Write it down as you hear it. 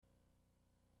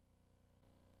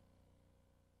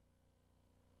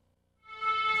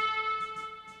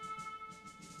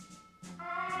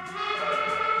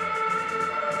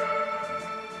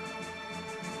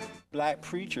black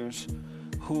preachers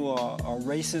who are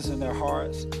racist in their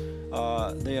hearts.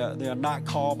 They are not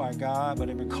called by God, but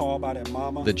they've been called by their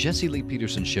mama. The Jesse Lee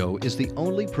Peterson Show is the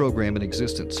only program in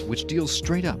existence which deals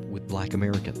straight up with black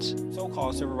Americans.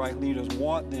 So-called civil rights leaders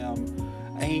want them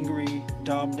angry,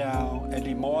 dumbed down, and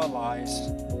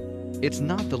demoralized. It's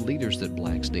not the leaders that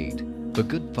blacks need, but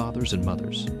good fathers and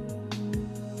mothers.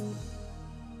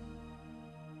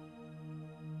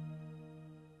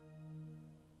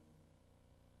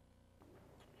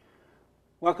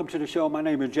 Welcome to the show. My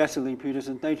name is Jesse Lee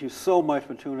Peterson. Thank you so much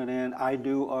for tuning in. I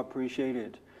do appreciate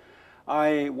it.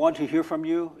 I want to hear from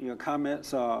you, your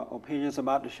comments, opinions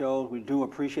about the show. We do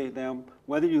appreciate them.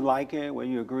 Whether you like it, whether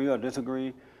you agree or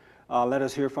disagree, let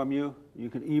us hear from you. You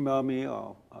can email me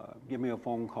or give me a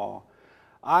phone call.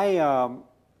 I'm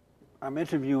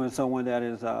interviewing someone that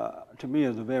is, to me,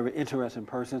 is a very interesting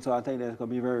person, so I think that's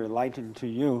going to be very enlightening to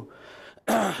you.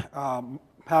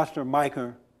 Pastor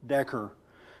Micah Decker.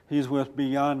 He's with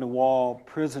Beyond the Wall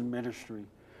Prison Ministry.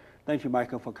 Thank you,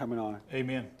 Michael, for coming on.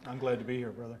 Amen. I'm glad to be here,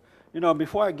 brother. You know,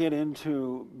 before I get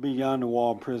into Beyond the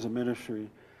Wall Prison Ministry,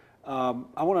 I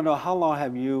want to know, how long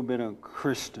have you been a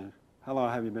Christian? How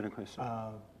long have you been a Christian?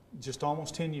 Just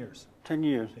almost 10 years. 10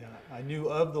 years? Yeah. I knew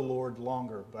of the Lord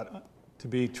longer, but to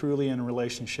be truly in a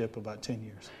relationship, about 10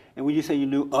 years. And when you say you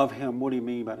knew of Him, what do you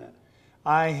mean by that?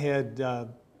 I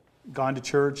had gone to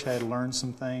church, I had learned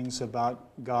some things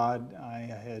about God. I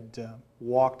had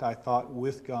walked, I thought,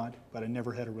 with God, but I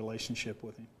never had a relationship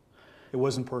with Him. It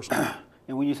wasn't personal.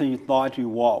 And when you say you thought you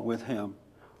walked with Him,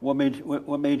 what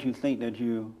made you think that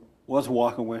you was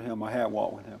walking with Him or had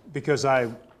walked with Him? Because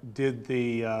I did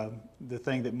the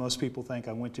thing that most people think.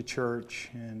 I went to church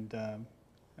and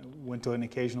went to an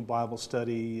occasional Bible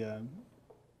study,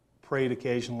 prayed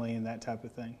occasionally, and that type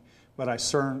of thing. But I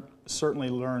certainly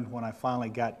learned when I finally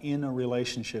got in a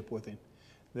relationship with Him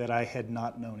that I had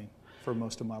not known Him for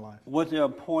most of my life. Was there a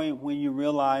point when you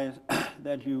realized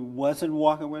that you wasn't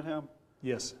walking with Him?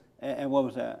 Yes. And what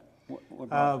was that?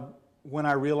 When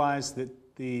I realized that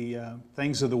the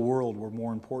things of the world were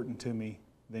more important to me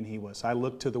than He was. I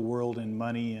looked to the world and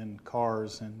money and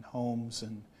cars and homes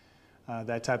and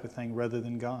that type of thing rather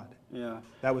than God. Yeah.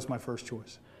 That was my first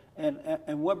choice. And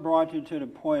what brought you to the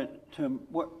point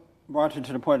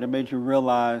that made you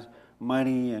realize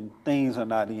money and things are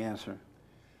not the answer?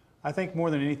 I think more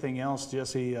than anything else,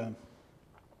 Jesse,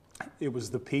 it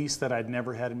was the peace that I'd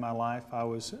never had in my life. I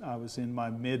was in my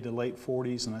mid to late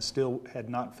 40s, and I still had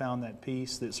not found that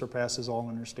peace that surpasses all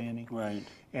understanding. Right.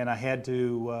 And I had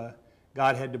to,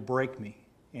 God had to break me,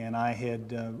 and I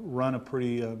had run a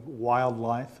pretty wild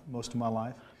life most of my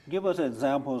life. Give us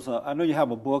examples. I know you have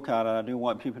a book out, and I do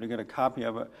want people to get a copy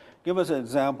of it. Give us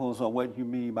examples of what you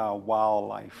mean by wild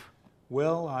life.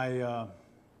 Well, I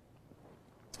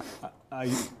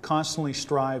constantly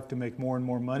strived to make more and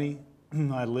more money.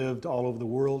 I lived all over the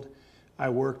world. I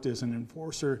worked as an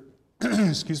enforcer,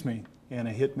 excuse me, and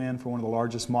a hitman for one of the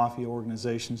largest mafia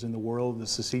organizations in the world, the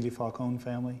Cecilia Falcone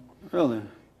family. Really?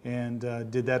 And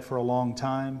did that for a long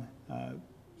time.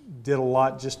 Did a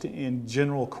lot just in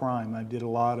general crime. I did a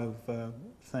lot of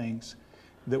things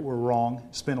that were wrong.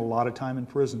 Spent a lot of time in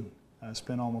prison. I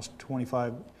spent almost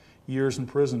 25 years in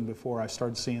prison before I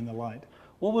started seeing the light.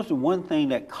 What was the one thing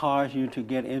that caused you to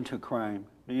get into crime?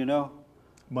 Do you know?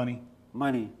 Money.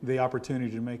 Money. The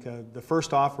opportunity to make the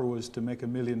first offer was to make $1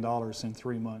 million in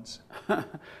 3 months.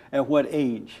 At what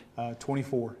age?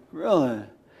 24. Really?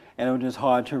 And it was just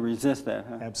hard to resist that,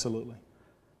 huh? Absolutely.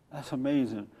 That's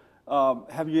amazing.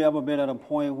 Have you ever been at a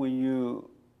point where you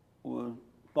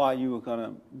thought you were going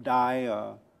to die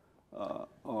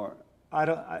or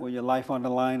were your life on the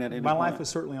line at any point? My life was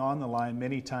certainly on the line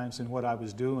many times in what I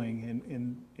was doing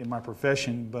in my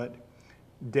profession, but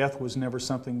death was never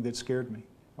something that scared me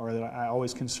or that I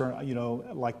always concerned. You know,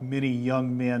 like many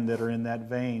young men that are in that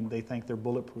vein, they think they're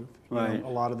bulletproof. Right. You know, a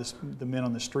lot of the men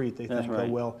on the street, they think, right.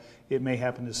 oh, well, it may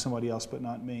happen to somebody else, but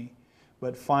not me.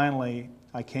 But finally,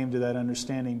 I came to that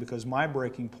understanding because my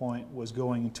breaking point was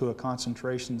going into a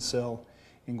concentration cell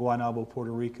in Guaynabo,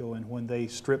 Puerto Rico, and when they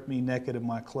stripped me naked of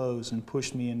my clothes and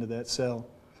pushed me into that cell,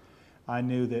 I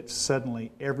knew that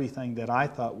suddenly everything that I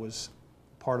thought was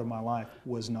part of my life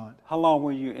was not. How long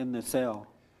were you in the cell?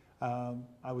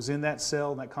 I was in that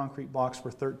cell, in that concrete box,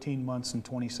 for 13 months and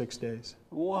 26 days.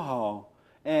 Wow.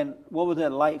 And what was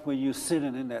that like when you were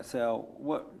sitting in that cell?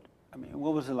 What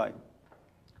was it like?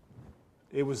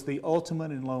 It was the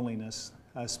ultimate in loneliness.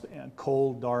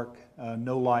 Cold, dark,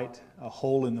 no light. A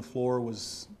hole in the floor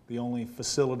was the only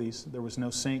facilities. There was no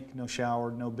sink, no shower,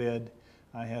 no bed.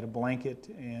 I had a blanket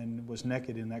and was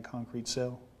naked in that concrete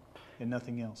cell and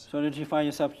nothing else. So did you find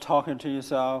yourself talking to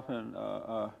yourself and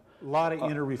A lot of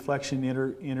inner reflection,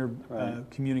 inner Right.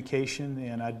 communication,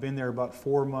 and I'd been there about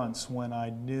 4 months when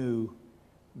I knew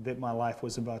that my life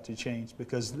was about to change.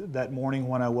 Because that morning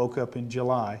when I woke up in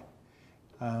July,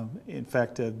 in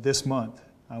fact, this month,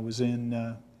 I was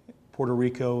in Puerto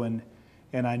Rico, and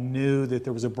I knew that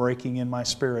there was a breaking in my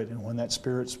spirit. And when that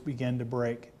spirit began to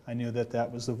break, I knew that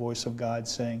that was the voice of God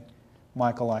saying,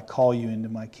 Michael, I call you into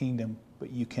my kingdom,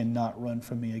 but you cannot run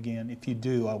from me again. If you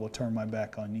do, I will turn my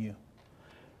back on you.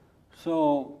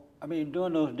 So, I mean,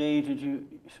 during those days,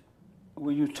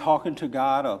 were you talking to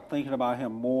God or thinking about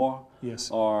Him more?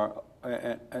 Yes. Or,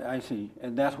 I see,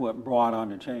 and that's what brought on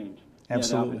the change.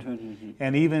 Absolutely. Yeah, the opportunity.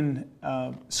 And even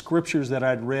scriptures that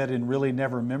I'd read and really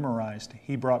never memorized,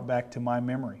 He brought back to my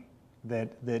memory,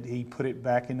 that He put it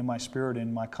back into my spirit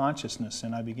and my consciousness,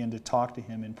 and I began to talk to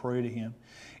Him and pray to Him.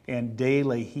 And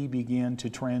daily He began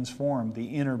to transform the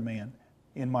inner man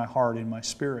in my heart, in my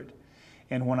spirit.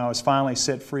 And when I was finally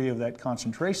set free of that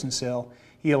concentration cell,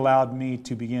 He allowed me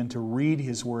to begin to read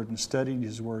His Word and study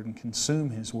His Word and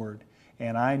consume His Word.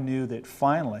 And I knew that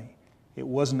finally it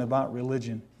wasn't about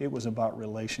religion, it was about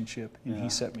relationship, and Yeah. He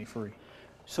set me free.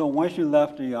 So once you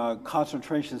left the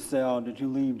concentration cell, did you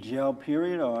leave jail,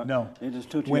 period, or No. they just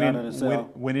took you out of the cell?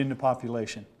 Went into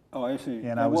population. Oh, I see. And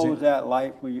And I was what in- was that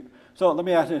like for you? So let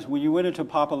me ask this: when you went into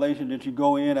population, did you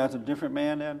go in as a different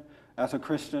man then, as a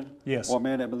Christian, Yes. or a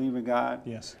man that believed in God?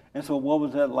 Yes. And so, what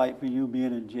was that like for you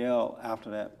being in jail after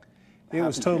that? It was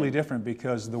happened to totally you? different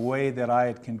because the way that I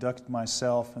had conducted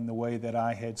myself and the way that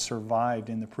I had survived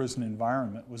in the prison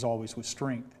environment was always with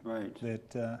strength. Right.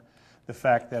 That the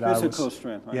fact that Physical I was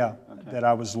strength, right? yeah, Okay. that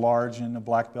I was large and a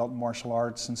black belt in martial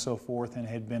arts and so forth, and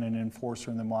had been an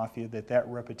enforcer in the mafia. That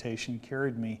reputation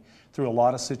carried me through a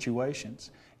lot of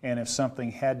situations. And if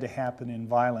something had to happen in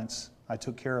violence, I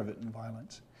took care of it in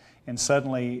violence. And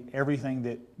suddenly, everything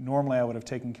that normally I would have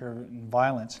taken care of it in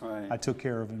violence, Right. I took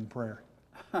care of in prayer.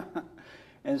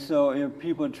 And so, if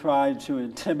people tried to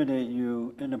intimidate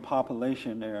you in the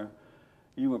population there,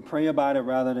 you would pray about it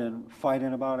rather than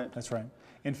fighting about it? That's right.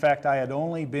 In fact, I had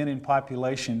only been in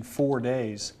population 4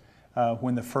 days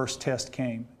when the first test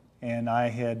came. And I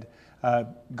had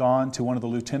gone to one of the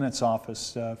lieutenant's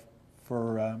office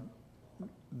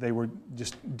they were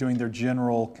just doing their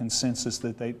general consensus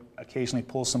that they occasionally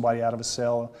pull somebody out of a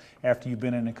cell after you've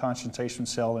been in a concentration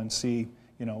cell and see,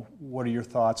 what are your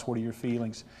thoughts, what are your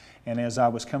feelings. And as I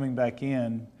was coming back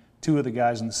in, 2 of the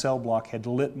guys in the cell block had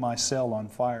lit my cell on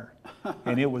fire.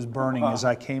 And it was burning. As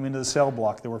I came into the cell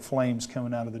block, there were flames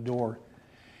coming out of the door.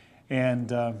 And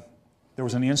there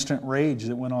was an instant rage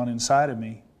that went on inside of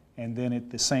me. And then at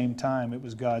the same time, it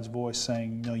was God's voice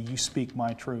saying, no, you speak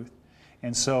my truth.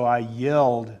 And so I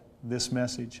yelled this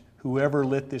message: whoever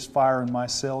lit this fire in my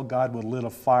cell, God will lit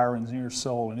a fire in your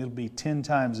soul, and it'll be 10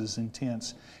 times as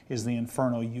intense as the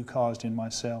inferno you caused in my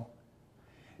cell.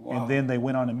 Wow. And then they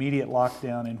went on immediate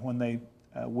lockdown, and when they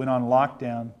went on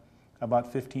lockdown,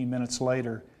 about 15 minutes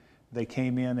later, they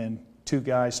came in and 2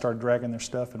 guys started dragging their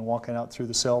stuff and walking out through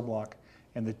the cell block.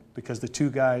 And because the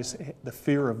 2 guys, the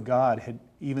fear of God, had,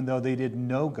 even though they didn't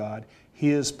know God,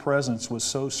 His presence was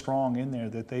so strong in there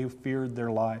that they feared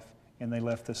their life, and they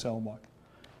left the cell block.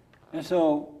 And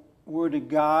so, were the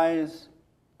guys,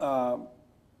 were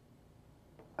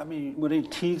they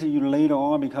teasing you later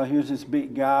on because here's this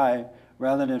big guy,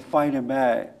 rather than fighting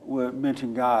back, would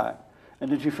mention God? And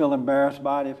did you feel embarrassed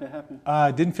by it if it happened?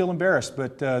 I didn't feel embarrassed,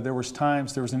 but there was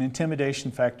an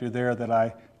intimidation factor there that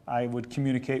I would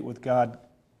communicate with God.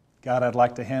 God, I'd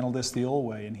like to handle this the old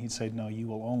way. And He'd say, no, you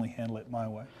will only handle it my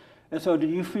way. And so, do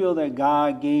you feel that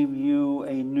God gave you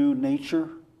a new nature?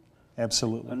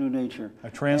 Absolutely. A new nature. A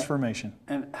transformation.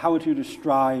 And how would you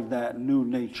describe that new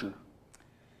nature?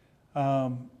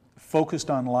 Focused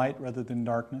on light rather than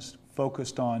darkness,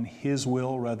 focused on His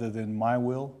will rather than my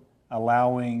will,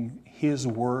 allowing His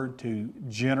Word to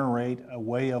generate a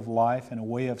way of life and a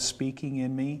way of speaking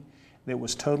in me that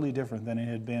was totally different than it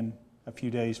had been a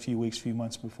few days, few weeks, few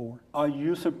months before. Are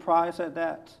you surprised at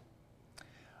that?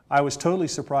 I was totally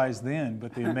surprised then,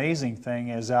 but the amazing thing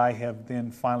as I have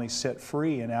then finally set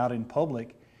free and out in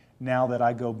public, now that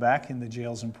I go back in the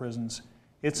jails and prisons,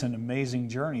 it's an amazing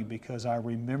journey because I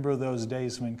remember those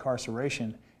days of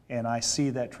incarceration and I see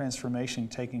that transformation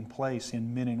taking place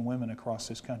in men and women across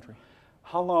this country.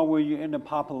 How long were you in the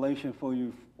population before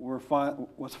you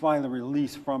was finally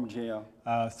released from jail?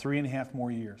 3.5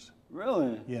 more years.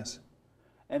 Really? Yes.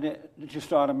 And did you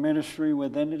start a ministry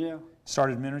within the jail?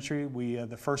 Started ministry.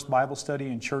 The first Bible study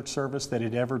and church service that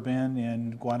had ever been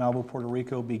in Guaynabo, Puerto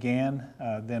Rico began.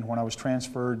 Then when I was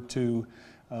transferred to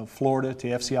Florida, to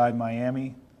FCI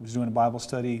Miami, I was doing a Bible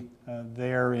study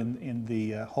there in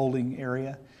the holding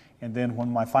area. And then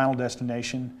when my final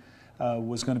destination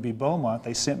was going to be Beaumont,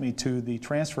 they sent me to the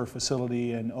transfer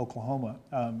facility in Oklahoma.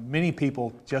 Many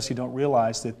people, Jesse, don't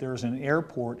realize that there's an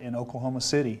airport in Oklahoma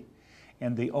City,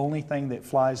 and the only thing that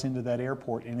flies into that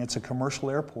airport, and it's a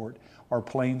commercial airport, are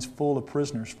planes full of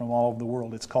prisoners from all over the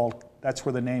world. It's called, that's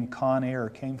where the name Con Air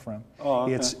came from. Oh,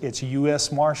 okay. It's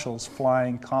U.S. Marshals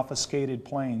flying confiscated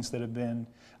planes that have been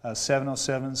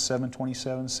 707s,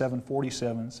 727s,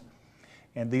 747s,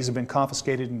 and these have been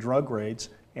confiscated in drug raids,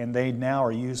 and they now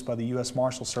are used by the U.S.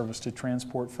 Marshal Service to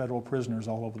transport federal prisoners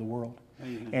all over the world.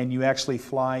 And you actually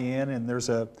fly in, and there's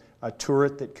a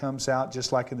turret that comes out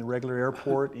just like in the regular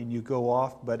airport, and you go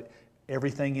off, but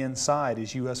everything inside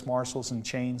is U.S. Marshals and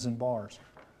chains and bars.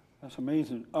 That's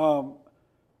amazing.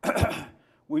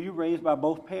 Were you raised by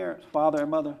both parents, father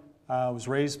and mother? I was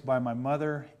raised by my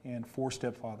mother and 4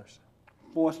 stepfathers.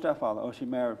 4 stepfathers. Oh, she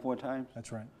married 4 times?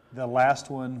 That's right. The last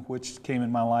one, which came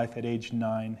in my life at age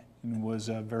 9, and was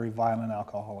a very violent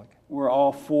alcoholic. Were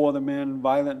all 4 of the men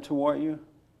violent toward you?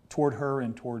 Toward her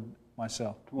and toward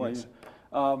myself. Toward yes.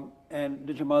 you. And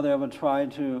did your mother ever try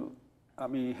to,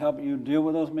 help you deal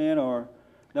with those men, or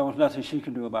there was nothing she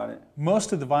could do about it?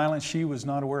 Most of the violence she was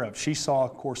not aware of. She saw,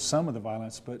 of course, some of the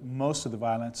violence, but most of the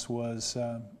violence was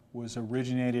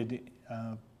originated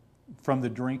from the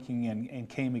drinking and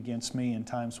came against me in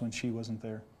times when she wasn't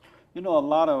there. You know, a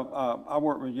lot of, I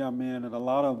work with young men, and a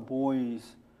lot of boys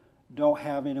don't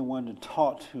have anyone to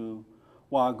talk to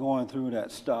while going through that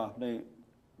stuff.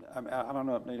 I don't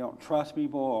know if they don't trust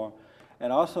people,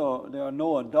 and also there are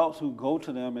no adults who go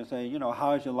to them and say, you know,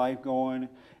 how's your life going?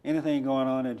 Anything going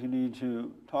on that you need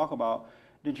to talk about?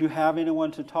 Did you have anyone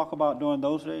to talk about during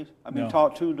those days? No.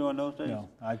 Talk to during those days? No,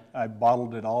 I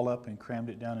bottled it all up and crammed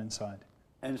it down inside.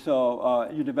 And so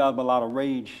you developed a lot of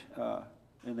rage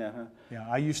in that, huh? Yeah,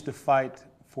 I used to fight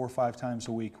 4 or 5 times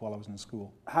a week while I was in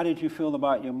school. How did you feel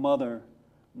about your mother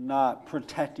not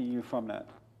protecting you from that?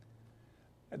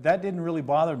 That didn't really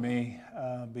bother me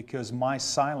because my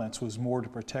silence was more to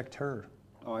protect her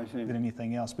than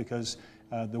anything else, because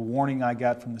the warning I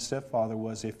got from the stepfather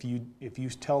was, if you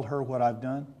tell her what I've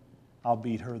done, I'll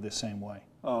beat her the same way.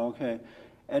 Oh, okay.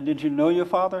 And did you know your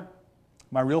father?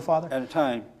 My real father? At the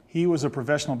time? He was a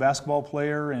professional basketball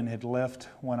player and had left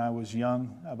when I was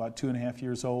young, about 2.5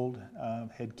 years old,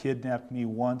 had kidnapped me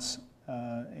once,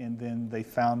 and then they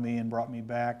found me and brought me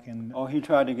back. And oh, he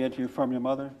tried to get you from your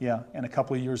mother? Yeah, and a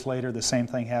couple of years later, the same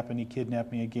thing happened. He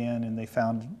kidnapped me again, and they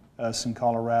found us in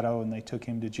Colorado, and they took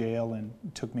him to jail and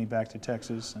took me back to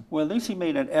Texas. Well, at least he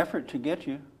made an effort to get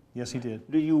you. Yes, he did.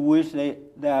 Do you wish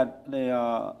that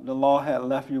the law had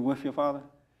left you with your father?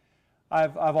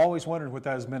 I've always wondered what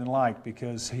that has been like,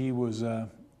 because he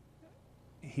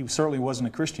certainly wasn't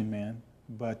a Christian man,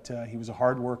 but he was a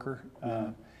hard worker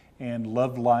and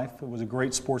loved life. Was a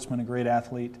great sportsman, a great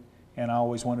athlete, and I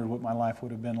always wondered what my life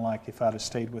would have been like if I'd have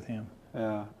stayed with him.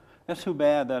 Yeah, that's too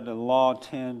bad that the law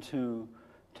tend to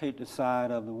take the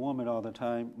side of the woman all the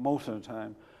time, most of the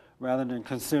time, rather than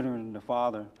considering the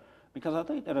father. Because I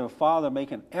think that if a father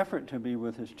make an effort to be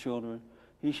with his children,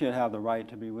 he should have the right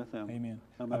to be with them. Amen.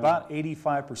 About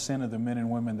 85% of the men and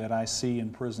women that I see in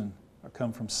prison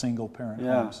come from single-parent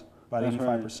homes. About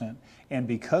 85%. Right. And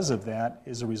because of that,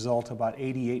 as a result, about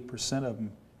 88% of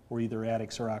them were either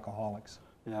addicts or alcoholics.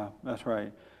 Yeah, that's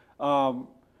right.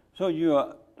 So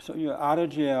you're out of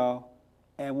jail,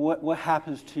 and what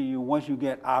happens to you once you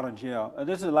get out of jail?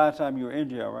 This is the last time you were in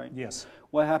jail, right? Yes.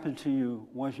 What happened to you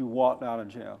once you walked out of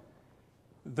jail?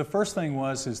 The first thing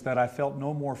is that I felt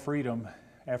no more freedom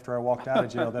after I walked out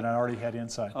of jail than I already had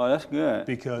inside. Oh, that's good.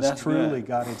 Because truly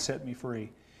God had set me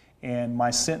free. And my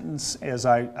sentence, as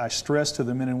I stress to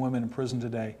the men and women in prison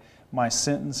today, my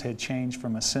sentence had changed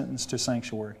from a sentence to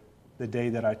sanctuary the day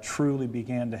that I truly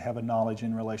began to have a knowledge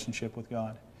and relationship with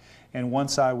God. And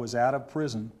once I was out of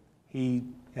prison, He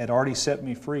had already set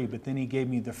me free, but then He gave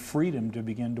me the freedom to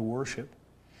begin to worship.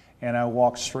 And I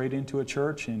walked straight into a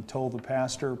church and told the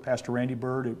pastor, Pastor Randy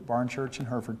Bird at Barn Church in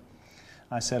Hereford,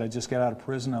 I said, I just got out of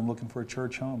prison, I'm looking for a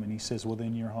church home. And he says, well,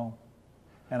 then you're home.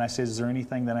 And I said, is there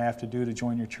anything that I have to do to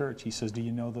join your church? He says, do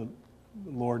you know the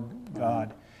Lord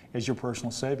God as your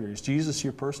personal Savior? Is Jesus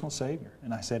your personal Savior?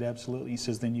 And I said, absolutely. He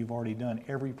says, then you've already done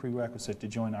every prerequisite to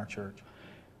join our church.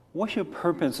 What's your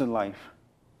purpose in life?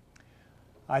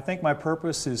 I think my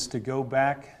purpose is to go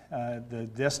back. The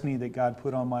destiny that God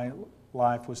put on my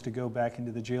life was to go back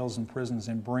into the jails and prisons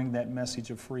and bring that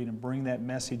message of freedom, bring that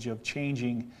message of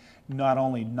changing not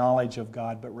only knowledge of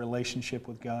God, but relationship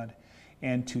with God,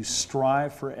 and to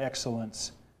strive for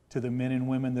excellence to the men and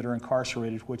women that are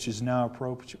incarcerated, which is now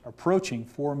approaching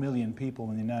 4 million people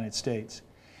in the United States,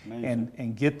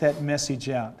 and get that message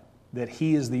out that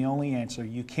He is the only answer.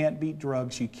 You can't beat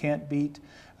drugs, you can't beat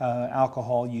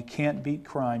alcohol, you can't beat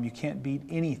crime, you can't beat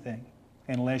anything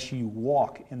unless you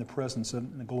walk in the presence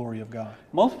and the glory of God.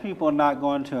 Most people are not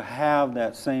going to have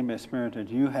that same experience that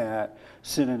you had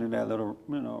sitting in that little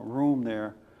room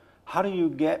there. How do you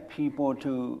get people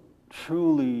to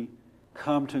truly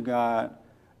come to God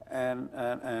and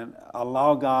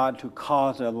allow God to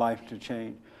cause their life to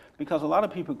change? Because a lot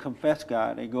of people confess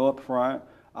God. They go up front,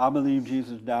 I believe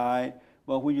Jesus died.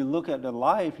 But when you look at their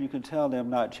life, you can tell them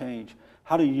not changed.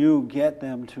 How do you get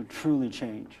them to truly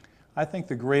change? I think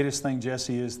the greatest thing,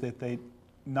 Jesse, is that they,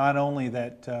 not only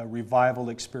that revival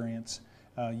experience,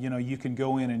 you can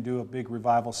go in and do a big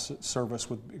revival service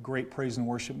with great praise and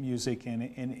worship music, and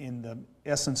in the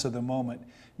essence of the moment,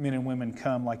 men and women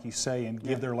come, like you say, and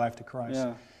give their life to Christ.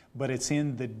 Yeah. But it's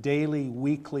in the daily,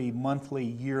 weekly, monthly,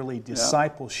 yearly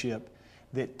discipleship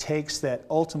that takes that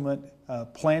ultimate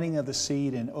planting of the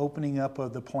seed and opening up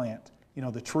of the plant.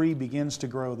 The tree begins to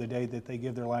grow the day that they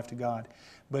give their life to God.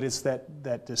 But it's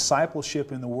that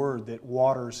discipleship in the Word that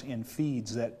waters and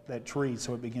feeds that tree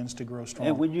so it begins to grow strong.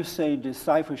 And when you say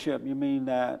discipleship, you mean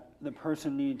that the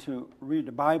person needs to read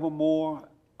the Bible more,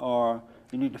 or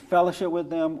you need to fellowship with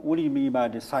them? What do you mean by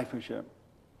discipleship?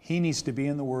 He needs to be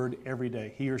in the Word every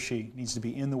day. He or she needs to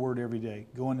be in the Word every day,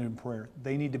 going in prayer.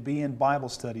 They need to be in Bible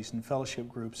studies and fellowship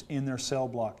groups, in their cell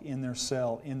block, in their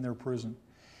cell, in their prison.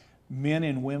 Men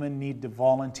and women need to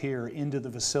volunteer into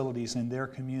the facilities in their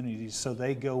communities, so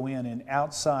they go in and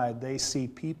outside they see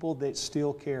people that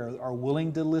still care, are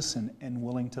willing to listen and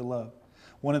willing to love.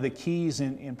 One of the keys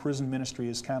in prison ministry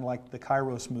is kind of like the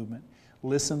Kairos movement.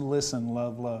 Listen, listen,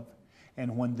 love, love.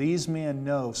 And when these men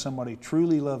know somebody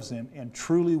truly loves them and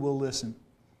truly will listen,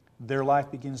 their life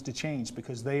begins to change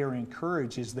because they are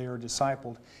encouraged as they are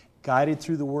discipled, guided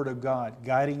through the Word of God,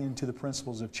 guiding into the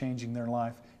principles of changing their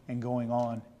life and going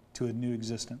on to a new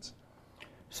existence.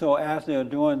 So as they're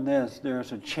doing this,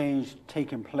 there's a change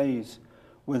taking place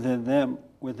within them.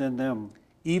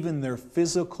 Even their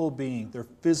physical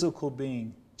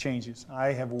being changes. I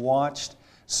have watched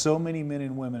so many men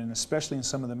and women, and especially in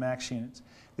some of the MAX units,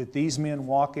 that these men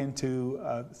walk into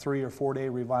a 3 or 4 day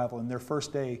revival, and their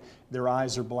first day, their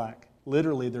eyes are black.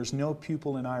 Literally, there's no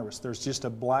pupil and iris. There's just a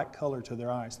black color to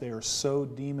their eyes. They are so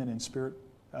demon and spirit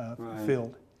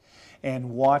filled.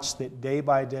 And watch that day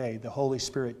by day, the Holy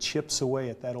Spirit chips away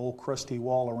at that old crusty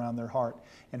wall around their heart.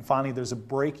 And finally, there's a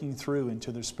breaking through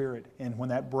into their spirit. And when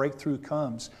that breakthrough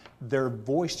comes, their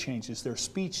voice changes, their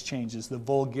speech changes, the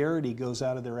vulgarity goes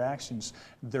out of their actions,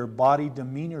 their body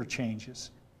demeanor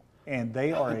changes. And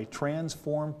they are a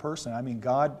transformed person.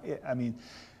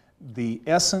 The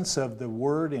essence of the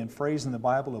word and phrase in the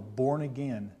Bible of born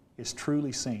again is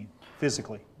truly seen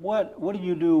physically. What do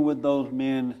you do with those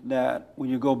men that when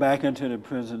you go back into the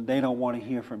prison, they don't want to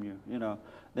hear from you?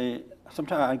 They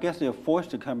sometimes, I guess they're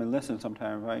forced to come and listen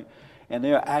sometimes, right? And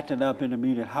they're acting up in the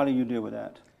meeting. How do you deal with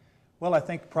that? Well, I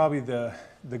think probably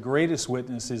the greatest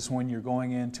witness is when you're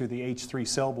going into the H3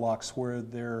 cell blocks where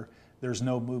there's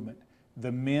no movement.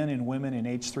 The men and women in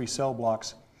H3 cell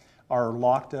blocks are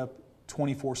locked up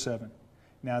 24/7.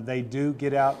 Now, they do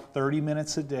get out 30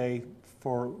 minutes a day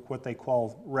for what they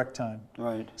call rec time.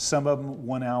 Right. Some of them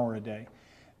 1 hour a day.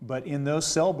 But in those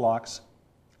cell blocks,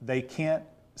 they can't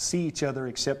see each other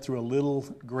except through a little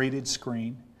grated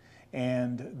screen.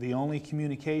 And the only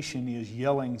communication is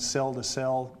yelling cell to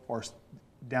cell or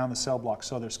down the cell block.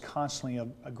 So there's constantly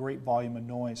a great volume of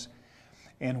noise.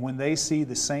 And when they see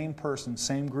the same person,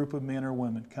 same group of men or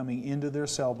women coming into their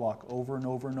cell block over and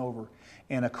over and over,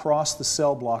 and across the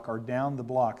cell block or down the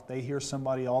block, they hear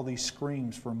somebody, all these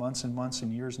screams for months and months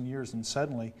and years, and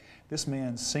suddenly this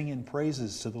man's singing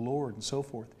praises to the Lord and so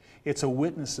forth. It's a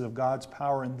witness of God's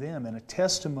power in them and a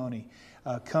testimony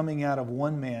coming out of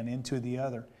one man into the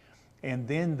other. And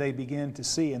then they begin to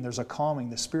see, and there's a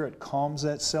calming, the Spirit calms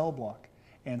that cell block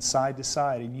and side to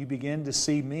side, and you begin to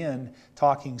see men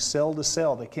talking cell to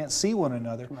cell. They can't see one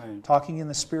another, right. Talking in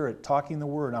the Spirit, talking the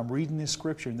Word. I'm reading this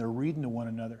Scripture, and they're reading to one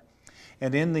another.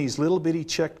 And in these little bitty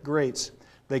checked grates,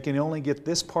 they can only get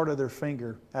this part of their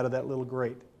finger out of that little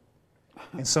grate.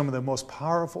 And some of the most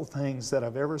powerful things that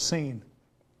I've ever seen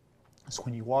is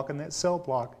when you walk in that cell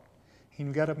block, and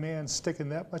you've got a man sticking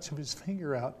that much of his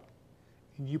finger out,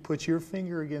 and you put your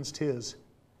finger against his,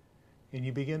 and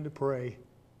you begin to pray.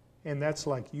 And that's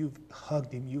like you've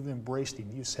hugged him, you've embraced him,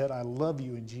 you said, I love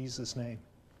you in Jesus' name.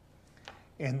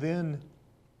 And then,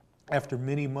 after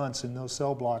many months in those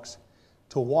cell blocks,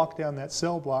 to walk down that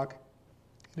cell block,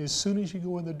 and as soon as you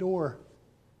go in the door,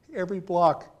 every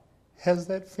block has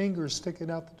that finger sticking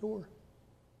out the door,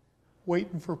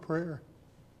 waiting for prayer.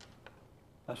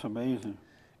 That's amazing.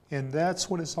 And that's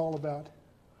what it's all about.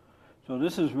 So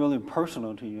this is really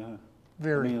personal to you, huh?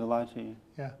 Very. It means a lot to you.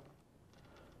 Yeah.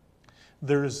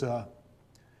 There's a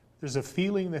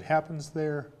feeling that happens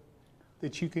there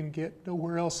that you can get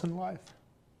nowhere else in life.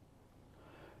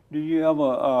 Do you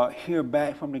ever hear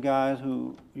back from the guys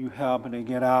who you help and they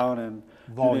get out and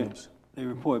Volumes. They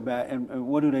report back, and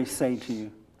what do they say to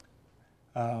you?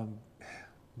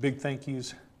 Big thank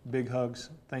yous, big hugs.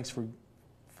 Thanks for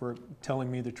telling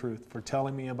me the truth, for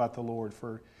telling me about the Lord,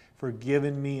 for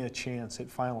giving me a chance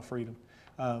at final freedom.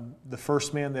 The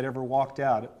first man that ever walked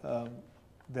out,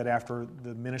 that after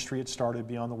the ministry had started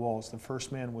Beyond the Walls, the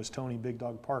first man was Tony Big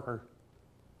Dog Parker.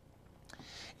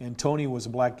 And Tony was a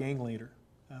black gang leader,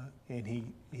 and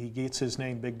he gets his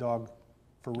name Big Dog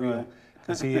for real,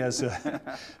 because he has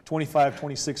 25,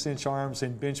 26-inch arms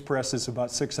and bench presses about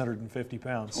 650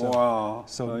 pounds. So, wow,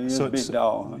 so he is a big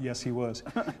dog. Huh? Yes, he was.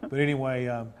 But anyway,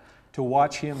 to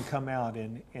watch him come out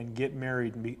and get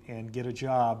married and get a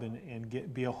job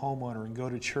and be a homeowner and go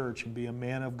to church and be a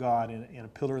man of God and a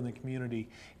pillar in the community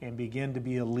and begin to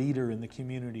be a leader in the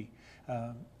community,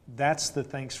 that's the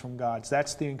thanks from God.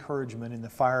 That's the encouragement and the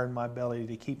fire in my belly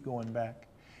to keep going back.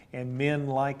 And men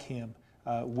like him,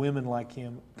 women like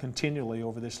him, continually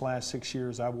over this last 6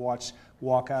 years, I've watched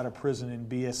walk out of prison and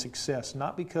be a success,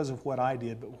 not because of what I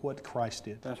did, but what Christ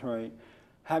did. That's right.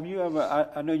 Have you ever,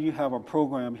 I know you have a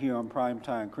program here on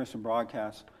Primetime Christian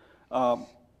Broadcast.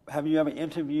 Have you ever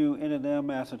interviewed any of them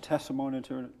as a testimony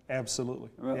to it? Absolutely.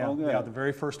 Yeah, oh, yeah, the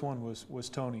very first one was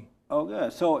Tony. Oh,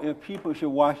 good. So if people should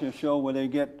watch your show, will they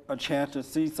get a chance to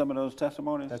see some of those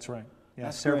testimonies? That's right. Yeah,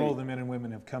 That's several great. of the men and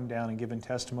women have come down and given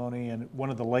testimony, and one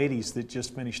of the ladies that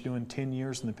just finished doing 10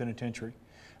 years in the penitentiary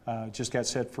just got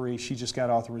set free. She just got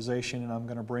authorization, and I'm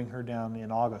going to bring her down in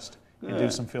August and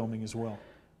do some filming as well.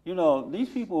 You know, these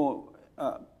people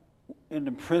in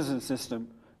the prison system,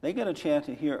 they get a chance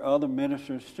to hear other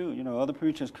ministers too. You know, other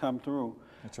preachers come through.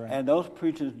 That's right. And those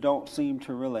preachers don't seem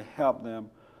to really help them.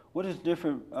 What is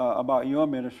different about your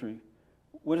ministry?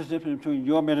 What is different between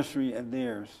your ministry and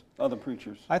theirs, other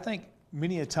preachers? I think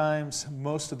many a times,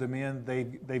 most of the men,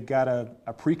 they've got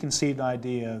a preconceived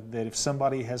idea that if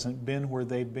somebody hasn't been where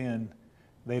they've been,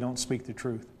 they don't speak the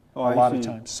truth. Oh, a lot of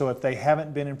times. So if they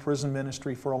haven't been in prison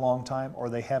ministry for a long time, or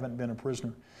they haven't been a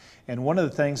prisoner. And one of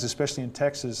the things, especially in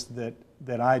Texas,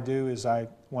 that I do is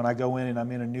when I go in and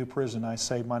I'm in a new prison, I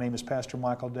say, my name is Pastor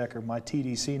Michael Decker. My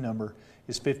TDC number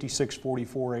is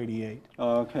 564488.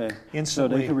 Oh, okay. Instantly, so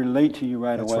they can relate to you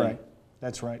right that's away. Right.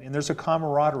 That's right. And there's a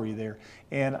camaraderie there.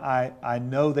 And I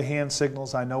know the hand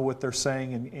signals. I know what they're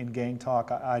saying in gang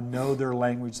talk. I know their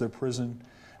language, their prison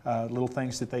little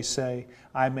things that they say.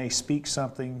 I may speak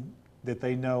something that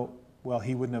they know, well,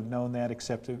 he wouldn't have known that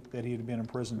except that he had been in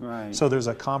prison. Right. So there's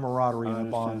a camaraderie and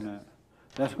a bond. That.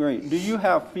 That's great. Do you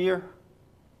have fear?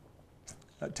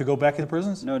 To go back in the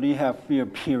prisons? No, do you have fear,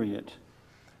 period?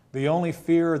 The only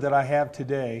fear that I have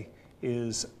today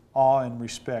is awe and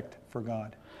respect for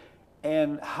God.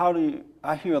 And how do you,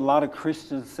 I hear a lot of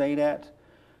Christians say that.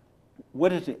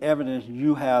 What is the evidence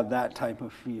you have that type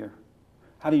of fear?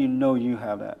 How do you know you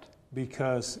have that?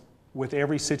 Because with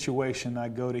every situation, I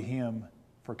go to Him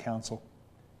for counsel.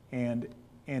 And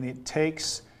it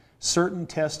takes certain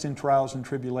tests and trials and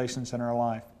tribulations in our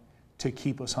life to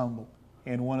keep us humble.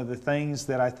 And one of the things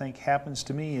that I think happens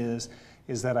to me is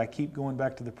that I keep going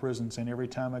back to the prisons, and every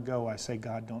time I go, I say,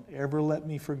 God, don't ever let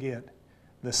me forget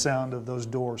the sound of those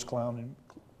doors clowning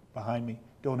behind me.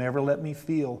 Don't ever let me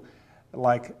feel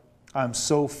like I'm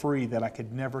so free that I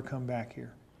could never come back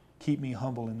here. Keep me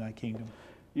humble in thy kingdom.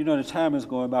 You know, the time is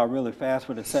going by really fast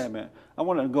for the segment. I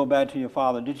want to go back to your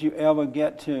father. Did you ever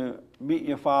get to meet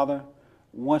your father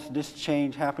once this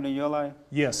change happened in your life?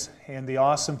 Yes, and the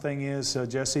awesome thing is,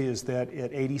 Jesse, is that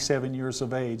at 87 years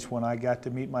of age, when I got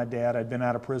to meet my dad, I'd been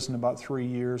out of prison about 3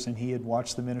 years, and he had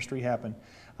watched the ministry happen.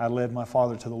 I led my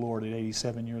father to the Lord at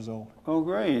 87 years old. Oh,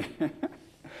 great.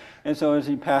 And so as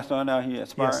he passed on out, he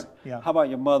expired? Yes, yeah. How about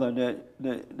your mother?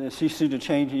 Did she see the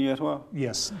change in you as well?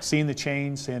 Yes, seen the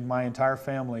change, and my entire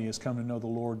family has come to know the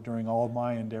Lord during all of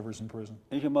my endeavors in prison.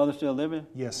 Is your mother still living?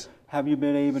 Yes. Have you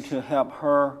been able to help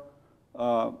her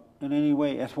in any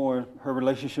way as far as her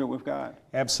relationship with God?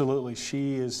 Absolutely.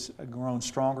 She has grown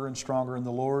stronger and stronger in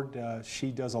the Lord.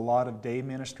 She does a lot of day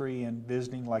ministry and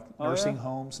visiting, like nursing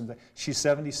homes. And she's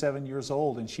 77 years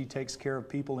old, and she takes care of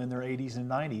people in their 80s and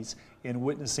 90s and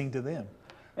witnessing to them.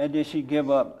 And did she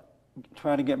give up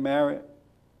trying to get married?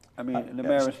 I mean, the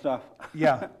marriage stuff.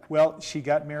 Yeah. Well, she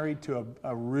got married to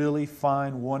a really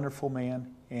fine, wonderful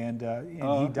man, and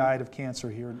he died of cancer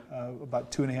here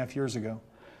about 2.5 years ago.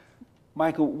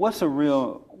 Michael, what's a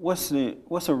real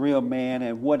man,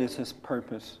 and what is his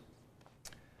purpose?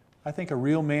 I think a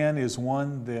real man is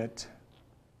one that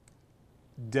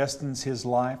destines his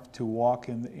life to walk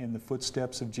in the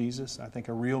footsteps of Jesus. I think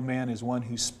a real man is one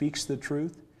who speaks the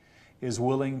truth, is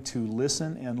willing to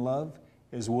listen and love,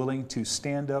 is willing to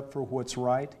stand up for what's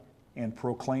right and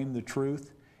proclaim the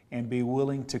truth, and be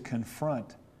willing to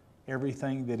confront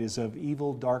everything that is of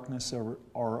evil, darkness,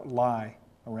 or lie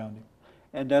around him.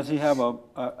 And does he have a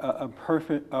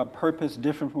purpose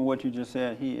different from what you just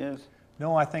said he is?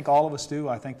 No, I think all of us do.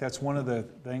 I think that's one of the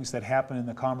things that happened in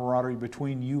the camaraderie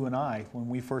between you and I when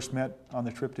we first met on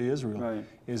the trip to Israel, right,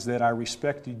 is that I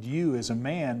respected you as a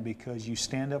man because you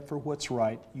stand up for what's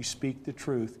right, you speak the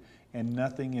truth, and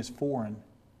nothing is foreign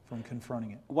from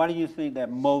confronting it. Why do you think that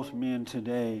most men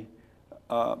today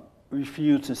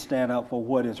refuse to stand up for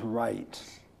what is right?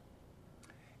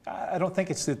 I don't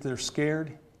think it's that they're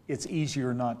scared. It's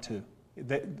easier not to.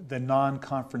 The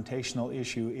non-confrontational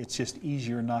issue, it's just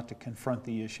easier not to confront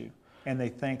the issue. And they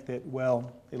think that,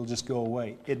 well, it'll just go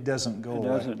away. It doesn't go away. It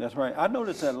doesn't, that's right. I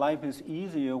notice that life is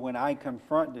easier when I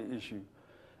confront the issue.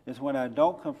 It's when I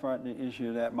don't confront the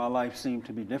issue that my life seems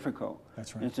to be difficult.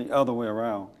 That's right. It's the other way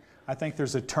around. I think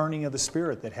there's a turning of the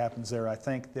spirit that happens there. I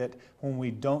think that when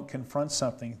we don't confront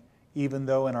something, even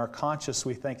though in our conscious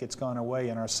we think it's gone away,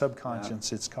 in our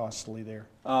subconscious it's constantly there.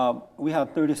 We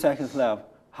have 30 seconds left.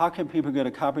 How can people get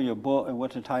a copy of your book and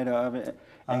what's the title of it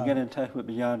and get in touch with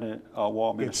Beyond the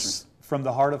Wall Ministry? It's From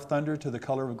the Heart of Thunder to the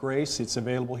Color of Grace. It's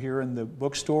available here in the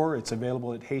bookstore. It's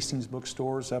available at Hastings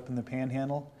bookstores up in the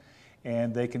Panhandle.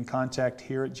 And they can contact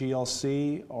here at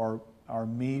GLC or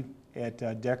me at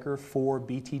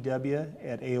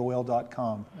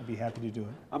Decker4BTW@AOL.com. I'd be happy to do it.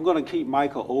 I'm going to keep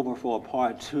Michael over for a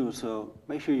part 2, so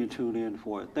make sure you tune in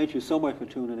for it. Thank you so much for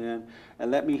tuning in,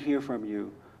 and let me hear from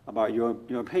you about your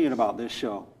opinion about this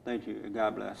show. Thank you, and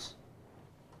God bless.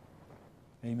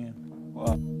 Amen.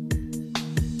 Well,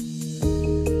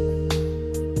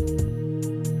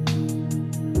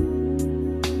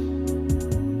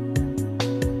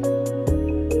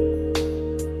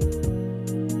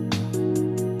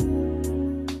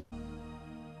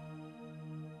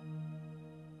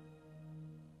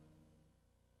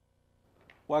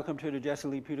 welcome to the Jesse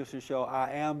Lee Peterson Show.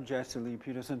 I am Jesse Lee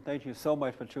Peterson. Thank you so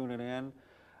much for tuning in.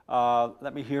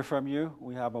 Let me hear from you.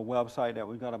 We have a website that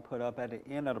we're going to put up at the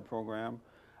end of the program.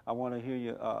 I want to hear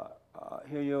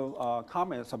your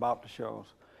comments about the shows.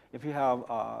 If you have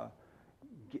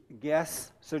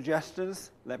guest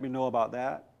suggestions, let me know about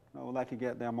that. I would like to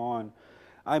get them on.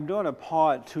 I'm doing a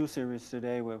part 2 series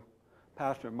today with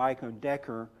Pastor Michael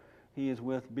Decker. He is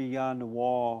with Beyond the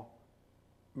Wall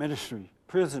Ministry,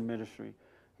 prison ministry.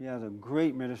 He has a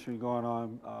great ministry going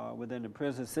on within the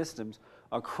prison systems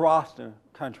across the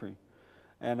country.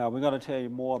 And we're going to tell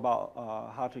you more about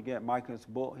how to get Micah's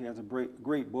book. He has a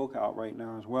great book out right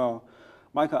now as well.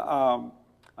 Micah,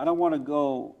 I don't want to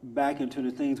go back into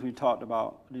the things we talked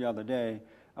about the other day.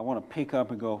 I want to pick up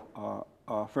and go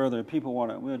further. If people want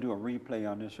to, we'll do a replay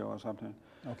on this show or something.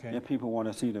 Okay. If people want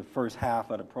to see the first half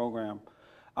of the program.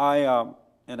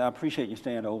 And I appreciate you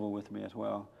staying over with me as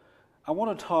well. I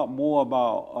want to talk more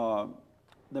about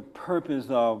the purpose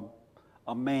of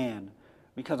a man,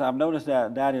 because I've noticed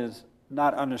that is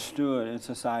not understood in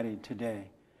society today.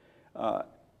 Can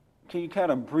you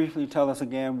kind of briefly tell us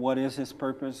again what is his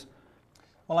purpose?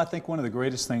 Well, I think one of the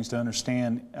greatest things to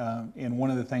understand, and one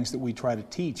of the things that we try to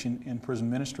teach in prison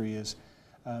ministry is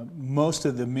most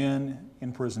of the men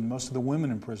in prison, most of the women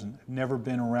in prison have never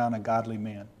been around a godly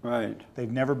man. Right.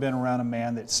 They've never been around a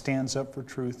man that stands up for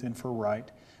truth and for right.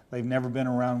 They've never been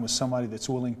around with somebody that's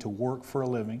willing to work for a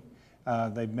living.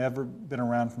 They've never been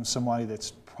around from somebody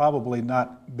that's probably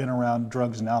not been around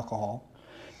drugs and alcohol.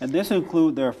 And this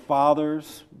includes their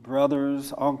fathers,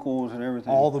 brothers, uncles, and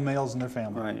everything. All the males in their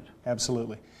family. Right.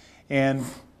 Absolutely. And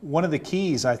one of the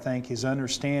keys, I think, is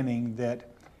understanding that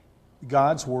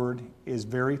God's Word is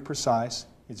very precise,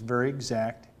 it's very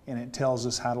exact, and it tells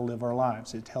us how to live our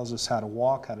lives. It tells us how to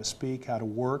walk, how to speak, how to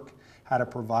work, how to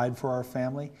provide for our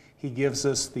family. He gives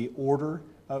us the order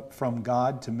from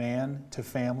God to man to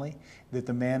family, that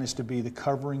the man is to be the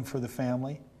covering for the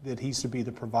family, that he's to be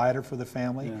the provider for the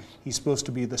family. Yes. He's supposed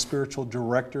to be the spiritual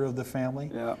director of the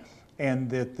family. Yeah. And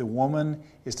that the woman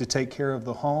is to take care of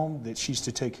the home, that she's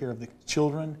to take care of the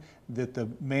children, that the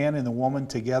man and the woman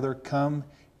together come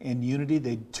in unity.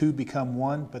 They two become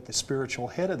one, but the spiritual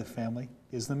head of the family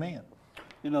is the man.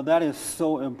 You know, that is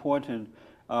so important.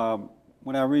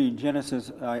 When I read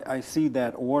Genesis, I see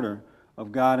that order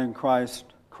of God and Christ,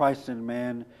 Christ and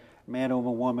man, man over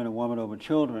woman, and woman over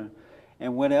children.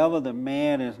 And whenever the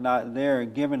man is not there,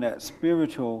 given that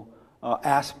spiritual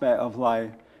aspect of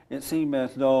life, it seems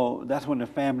as though that's when the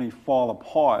family fall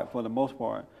apart for the most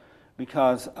part.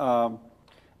 because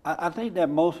I think that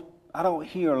I don't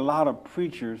hear a lot of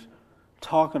preachers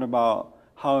talking about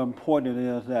how important it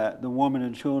is that the woman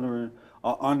and children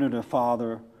are under the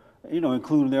father,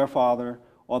 including their father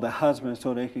or the husband,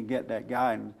 so they can get that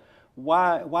guidance.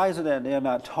 Why is it that they're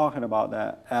not talking about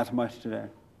that as much today?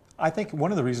 I think one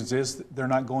of the reasons is that they're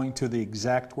not going to the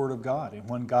exact Word of God. And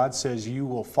when God says, you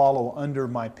will follow under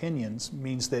my pinions,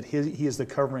 means that He is the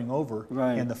covering over,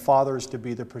 right. And the Father is to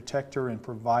be the protector and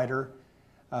provider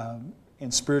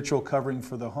and spiritual covering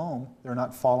for the home. They're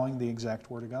not following the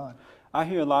exact Word of God. I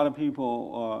hear a lot of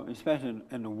people, especially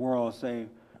in the world, say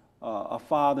a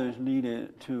father is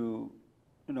needed to,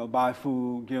 buy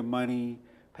food, give money,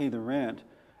 pay the rent.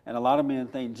 And a lot of men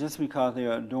think just because they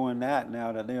are doing that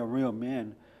now that they are real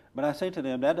men. But I say to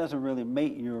them, that doesn't really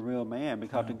make you a real man,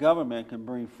 because the government can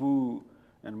bring food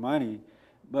and money,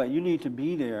 but you need to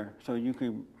be there so you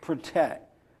can protect,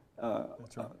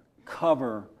 That's right.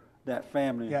 Cover that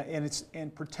family. Yeah,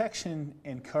 and protection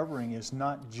and covering is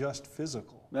not just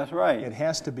physical. That's right. It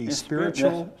has to be It's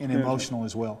spiritual and spiritual. emotional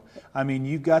as well. I mean,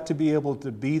 you've got to be able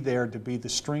to be there to be the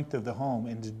strength of the home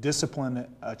and to discipline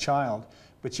a child,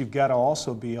 but you've got to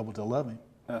also be able to love him.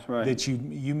 That's right. That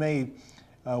you may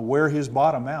wear his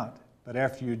bottom out, but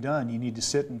after you're done, you need to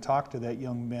sit and talk to that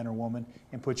young man or woman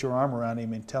and put your arm around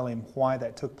him and tell him why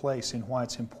that took place and why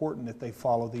it's important that they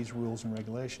follow these rules and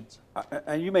regulations.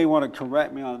 And you may want to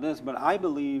correct me on this, but I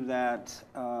believe that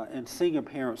in single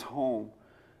parents' home,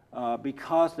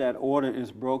 because that order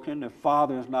is broken, the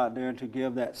father is not there to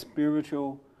give that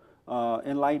spiritual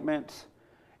enlightenment,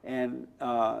 and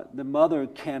the mother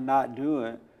cannot do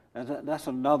it. That's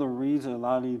another reason a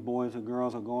lot of these boys and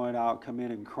girls are going out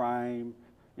committing crime.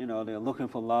 They're looking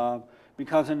for love,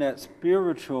 because in that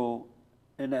spirituality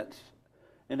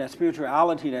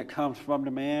that comes from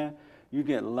the man, you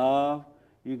get love,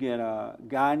 you get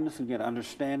guidance, you get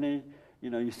understanding.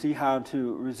 You see how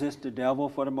to resist the devil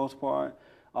for the most part.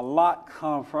 A lot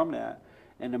comes from that,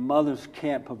 and the mothers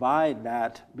can't provide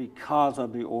that because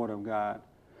of the order of God.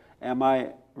 Am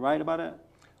I right about it?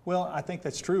 Well, I think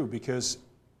that's true, because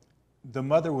the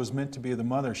mother was meant to be the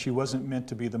mother. She wasn't meant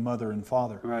to be the mother and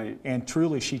father. Right. And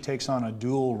truly, she takes on a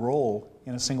dual role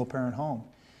in a single-parent home.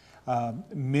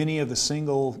 Many of the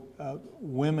single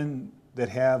women that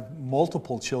have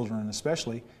multiple children,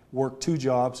 especially, work 2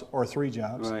 jobs or 3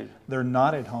 jobs. Right. They're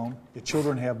not at home. The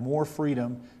children have more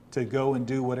freedom to go and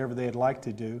do whatever they'd like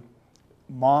to do.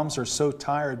 Moms are so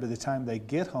tired by the time they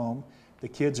get home, the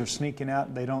kids are sneaking out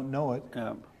and they don't know it,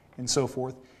 and so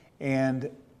forth.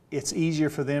 And it's easier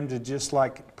for them to just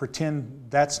pretend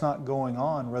that's not going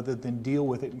on rather than deal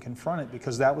with it and confront it,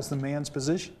 because that was the man's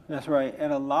position. That's right.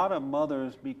 And a lot of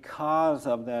mothers, because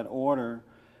of that order,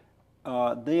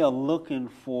 they are looking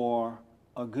for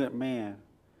a good man.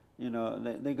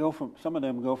 They go from, some of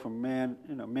them go from men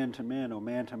to men or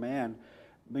man to man,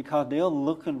 because they're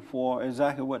looking for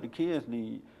exactly what the kids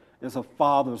need, is a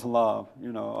father's love.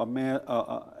 A man.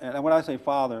 And when I say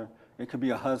father, it could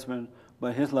be a husband,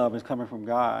 but his love is coming from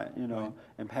God, Right.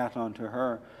 and passed on to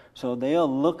her. So they are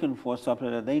looking for something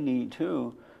that they need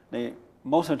too.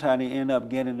 Most of the time they end up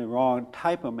getting the wrong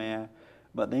type of man,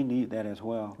 but they need that as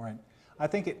well. Right. I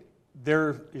think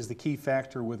there is the key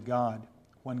factor with God.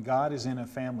 When God is in a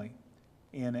family,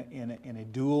 in a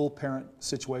dual parent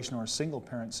situation or a single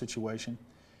parent situation,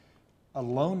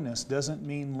 aloneness doesn't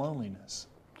mean loneliness.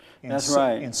 And That's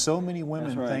right. And so many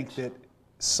women That's right. think that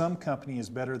some company is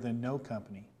better than no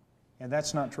company. And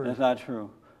that's not true. That's not true.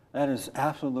 That is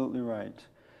absolutely right.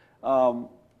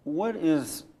 What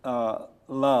is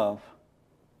love?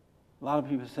 A lot of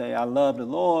people say, I love the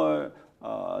Lord.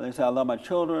 They say, I love my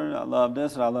children. I love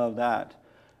this and I love that.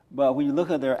 But when you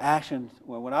look at their actions,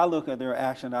 when I look at their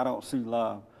action, I don't see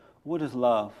love. What is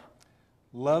love?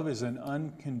 Love is an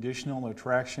unconditional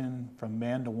attraction from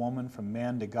man to woman, from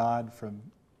man to God, from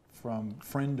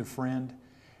friend to friend,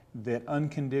 that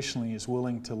unconditionally is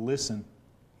willing to listen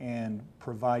and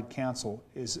provide counsel,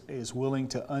 is willing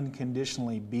to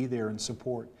unconditionally be there and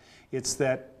support. It's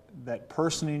that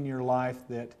person in your life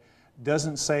that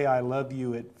doesn't say I love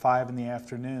you at 5 in the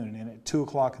afternoon and at 2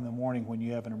 o'clock in the morning when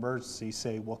you have an emergency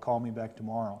say, well, call me back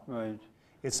tomorrow. Right.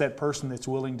 It's that person that's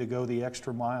willing to go the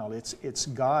extra mile. It's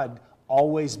God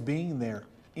always being there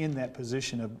in that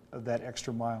position of that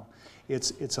extra mile.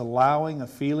 It's allowing a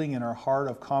feeling in our heart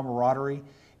of camaraderie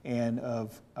and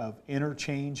of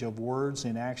interchange of words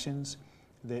and actions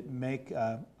that make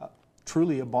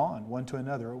truly a bond one to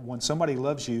another. When somebody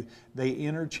loves you, they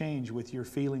interchange with your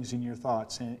feelings and your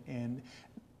thoughts. And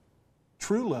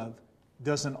true love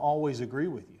doesn't always agree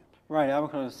with you. Right, I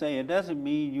was going to say, it doesn't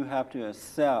mean you have to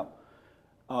accept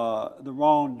the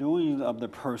wrongdoings of the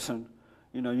person.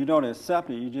 You know, you don't accept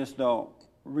it, you just don't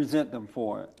resent them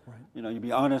for it. Right. You know, you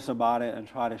be honest about it and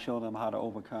try to show them how to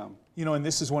overcome. You know, and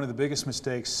this is one of the biggest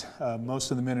mistakes,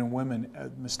 most of the men and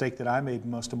women, mistake that I made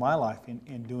most of my life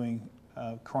in doing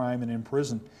crime and in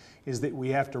prison, is that we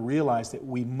have to realize that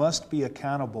we must be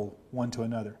accountable one to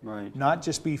another. Right. Not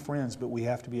just be friends, but we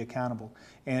have to be accountable.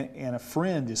 And a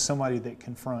friend is somebody that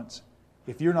confronts.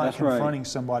 If you're not That's right. confronting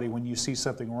somebody when you see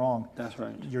something wrong, That's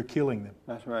right. you're killing them.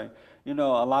 That's right. You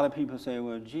know, a lot of people say,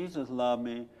 well, Jesus loved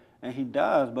me, and he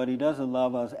does, but he doesn't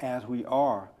love us as we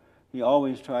are. He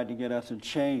always tried to get us to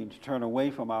change, turn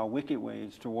away from our wicked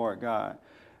ways toward God.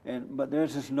 But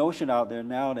there's this notion out there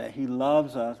now that he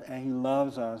loves us, and he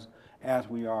loves us as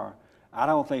we are. I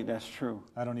don't think that's true.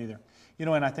 I don't either. You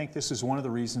know, and I think this is one of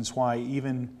the reasons why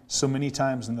even so many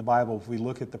times in the Bible, if we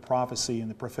look at the prophecy and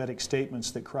the prophetic statements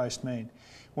that Christ made,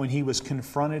 when he was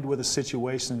confronted with a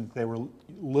situation that they were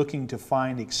looking to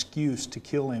find excuse to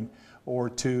kill him or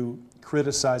to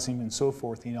criticize him and so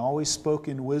forth, he always spoke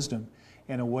in wisdom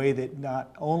in a way that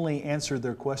not only answered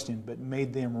their question, but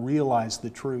made them realize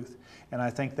the truth. And I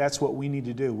think that's what we need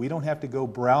to do. We don't have to go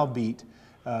browbeat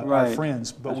our Right.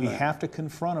 friends, but That's we right. have to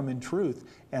confront them in truth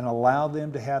and allow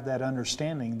them to have that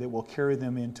understanding that will carry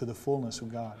them into the fullness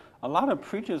of God. A lot of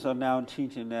preachers are now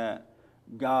teaching that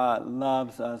God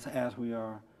loves us as we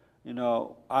are. You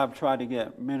know, I've tried to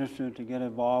get ministers to get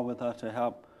involved with us to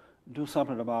help do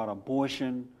something about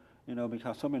abortion, you know,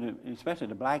 because so many, especially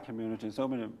the black community, so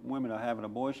many women are having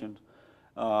abortions,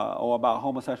 or about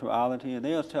homosexuality, and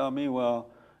they'll tell me, well,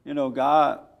 you know,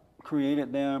 God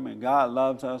created them and God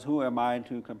loves us. Who am I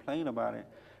to complain about it?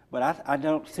 But I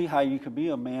don't see how you could be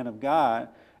a man of God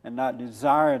and not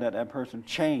desire that that person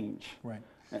change. Right.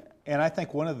 And I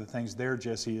think one of the things there,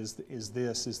 Jesse, is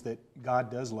that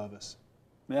God does love us.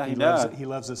 Yeah, he does. He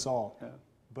loves us all. Yeah.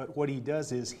 But what he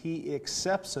does is he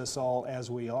accepts us all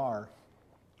as we are,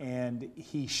 and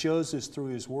he shows us through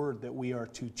his word that we are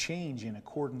to change in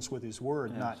accordance with his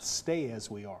word, Yes. not stay as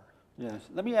we are. Yes.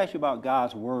 Let me ask you about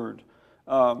God's word.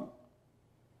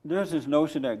 There's this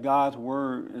notion that God's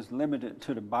word is limited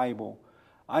to the Bible.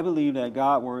 I believe that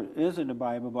God's word is in the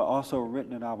Bible, but also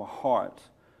written in our hearts.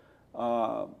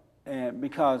 And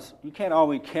because you can't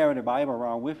always carry the Bible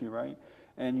around with you, right?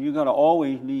 And you're going to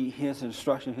always need his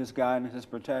instruction, his guidance, his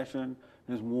protection,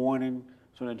 his warning,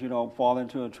 so that you don't fall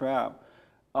into a trap.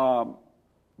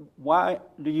 Why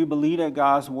do you believe that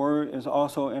God's word is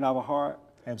also in our heart?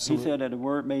 Absolutely. He said that the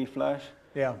word made flesh.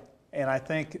 Yeah, and I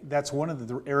think that's one of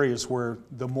the areas where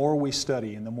the more we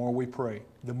study and the more we pray,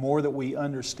 the more that we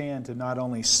understand to not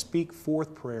only speak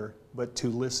forth prayer, but to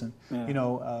listen. Yeah. You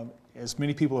know, as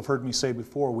many people have heard me say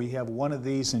before, we have one of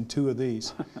these and two of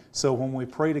these. So when we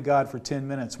pray to God for 10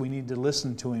 minutes, we need to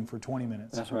listen to him for 20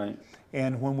 minutes. That's right.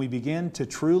 And when we begin to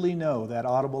truly know that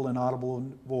audible and inaudible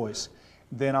voice,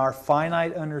 then our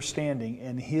finite understanding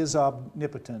and his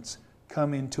omnipotence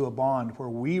come into a bond where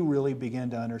we really begin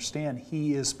to understand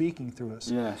he is speaking through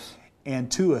us. Yes. And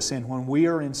to us. And when we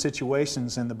are in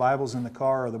situations and the Bible's in the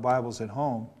car or the Bible's at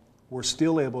home, we're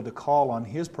still able to call on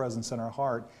his presence in our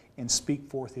heart and speak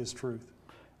forth his truth.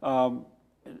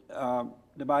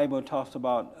 The Bible talks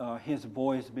about his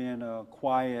voice being a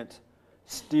quiet,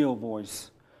 still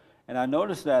voice. And I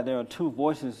noticed that there are two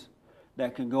voices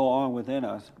that can go on within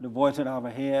us. The voice in our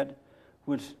head,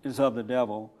 which is of the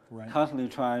devil, Right. constantly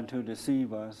trying to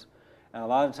deceive us. And a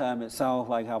lot of times it sounds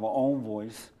like our own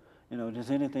voice, you know,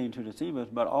 just anything to deceive us.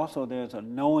 But also there's a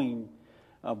knowing,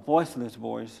 a voiceless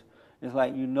voice. It's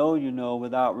like you know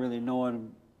without really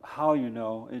knowing how you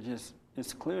know.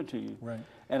 It's clear to you. Right.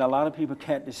 And a lot of people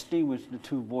can't distinguish the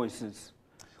two voices.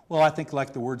 Well, I think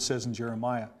like the word says in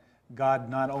Jeremiah, God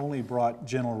not only brought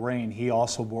gentle rain, he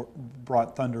also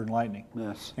brought thunder and lightning.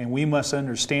 Yes. And we must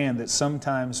understand that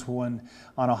sometimes when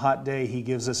on a hot day he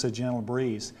gives us a gentle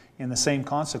breeze, in the same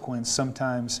consequence,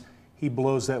 sometimes he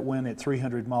blows that wind at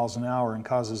 300 miles an hour and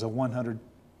causes a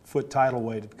 100-foot tidal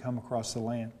wave to come across the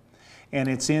land. And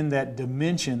it's in that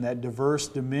dimension, that diverse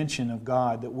dimension of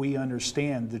God, that we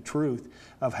understand the truth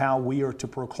of how we are to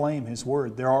proclaim his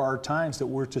word. There are times that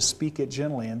we're to speak it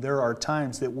gently, and there are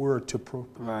times that we're to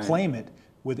proclaim it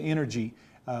with energy,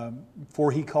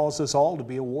 for he calls us all to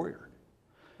be a warrior.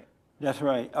 That's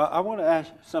right. I want to ask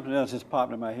something else that's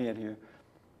popped in my head here.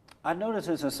 I notice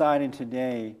in society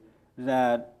today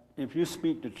that if you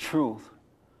speak the truth,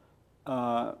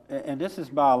 and this is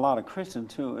by a lot of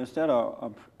Christians too, instead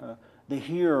of the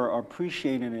hearer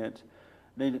appreciating it,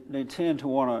 they tend to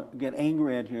want to get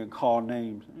angry at you and call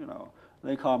names. You know,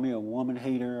 they call me a woman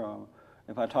hater, or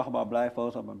if I talk about black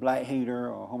folks, I'm a black hater,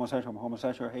 or homosexual, I'm a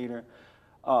homosexual hater.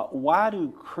 Why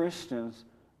do Christians,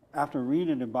 after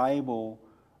reading the Bible,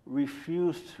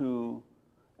 refuse to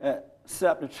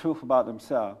accept the truth about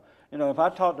themselves. You know, if I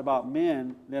talked about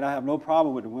men, then I have no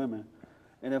problem with the women.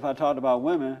 And if I talked about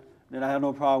women, then I have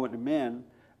no problem with the men.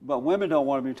 But women don't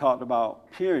want to be talked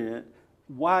about, period.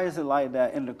 Why is it like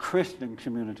that in the Christian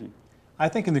community? I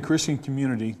think in the Christian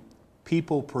community,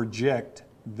 people project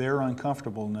their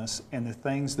uncomfortableness and the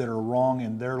things that are wrong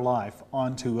in their life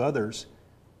onto others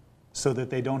so that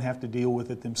they don't have to deal with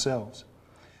it themselves.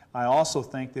 I also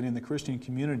think that in the Christian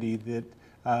community that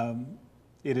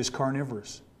it is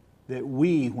carnivorous. That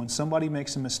we, when somebody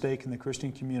makes a mistake in the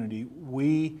Christian community,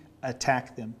 we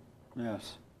attack them.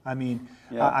 Yes. I mean,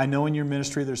 Yeah. I know in your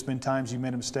ministry there's been times you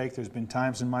made a mistake. There's been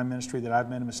times in my ministry that I've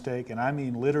made a mistake. And I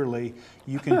mean, literally,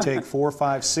 you can take 4,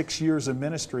 5, 6 years of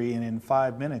ministry and in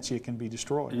 5 minutes you can be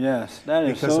destroyed. Yes, that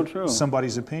is because so of true.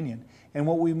 somebody's opinion. And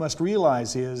what we must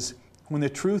realize is when the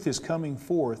truth is coming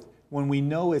forth, when we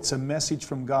know it's a message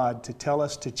from God to tell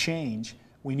us to change,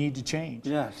 we need to change.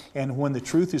 Yes. And when the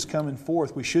truth is coming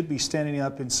forth, we should be standing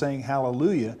up and saying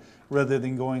hallelujah rather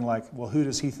than going like, well, who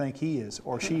does he think he is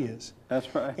or she is?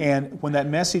 That's right. And when that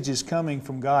message is coming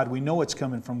from God, we know it's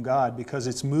coming from God because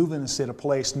it's moving us at a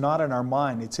place not in our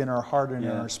mind, it's in our heart and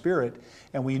in our spirit.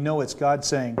 And we know it's God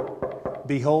saying,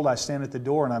 behold, I stand at the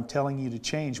door and I'm telling you to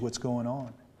change what's going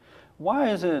on. Why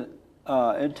is it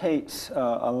it takes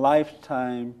a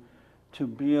lifetime to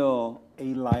build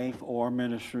a life or a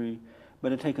ministry,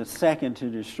 but it takes a second to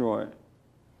destroy it?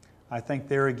 I think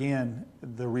there again,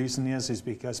 the reason is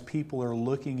because people are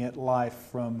looking at life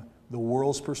from the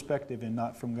world's perspective and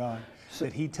not from God.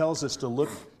 That He tells us to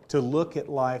look at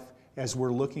life as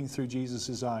we're looking through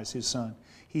Jesus' eyes, His Son.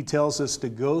 He tells us to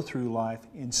go through life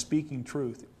in speaking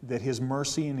truth, that His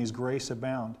mercy and His grace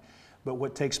abound. But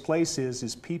what takes place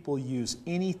is people use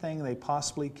anything they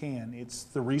possibly can. It's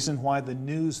the reason why the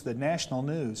news, the national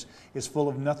news, is full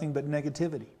of nothing but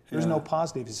negativity. There's no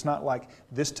positive. It's not like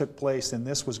this took place and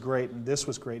this was great and this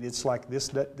was great. It's like this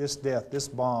death, this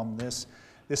bomb,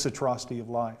 this atrocity of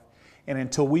life. And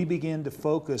until we begin to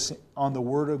focus on the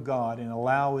Word of God and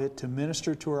allow it to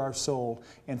minister to our soul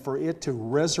and for it to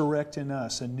resurrect in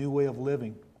us a new way of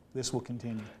living, this will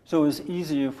continue. So it's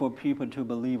easier for people to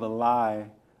believe a lie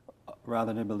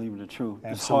rather than believe the truth.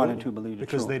 Absolutely. It's harder to believe the truth.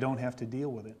 Because they don't have to deal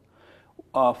with it.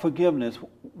 Forgiveness.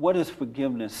 What is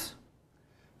forgiveness?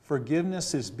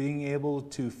 Forgiveness is being able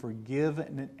to forgive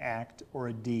an act or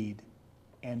a deed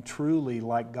and truly,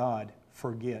 like God,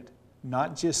 forget.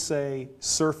 Not just say,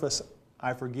 surface,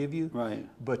 I forgive you, Right.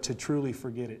 but to truly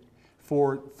forget it.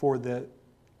 For the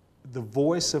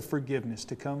voice of forgiveness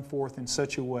to come forth in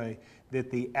such a way that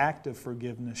the act of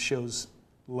forgiveness shows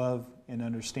love and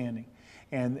understanding.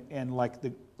 And like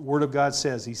the Word of God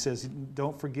says, He says,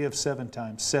 don't forgive 7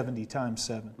 times, 70 times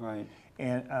 7. Right.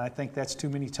 And I think that's too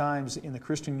many times in the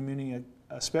Christian community,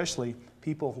 especially,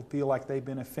 people feel like they've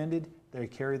been offended. They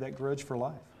carry that grudge for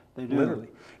life. They do. Literally.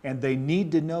 And they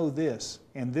need to know this,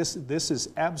 and this is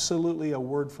absolutely a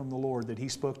word from the Lord that He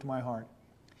spoke to my heart.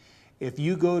 If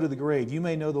you go to the grave, you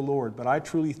may know the Lord, but I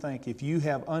truly think if you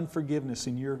have unforgiveness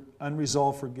in your,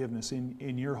 unresolved forgiveness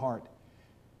in your heart,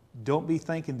 don't be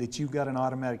thinking that you've got an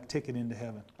automatic ticket into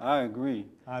heaven. I agree.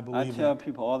 I believe I tell that.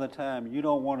 people all the time, you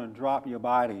don't want to drop your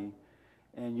body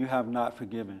and you have not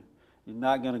forgiven. You're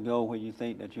not going to go where you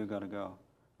think that you're going to go.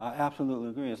 I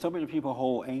absolutely agree. And so many people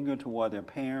hold anger toward their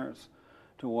parents,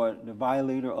 toward the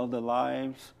violator of their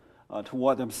lives,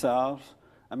 toward themselves.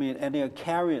 I mean, and they're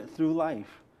carried through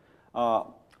life,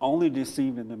 only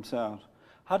deceiving themselves.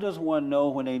 How does one know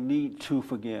when they need to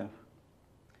forgive?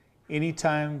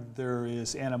 Anytime there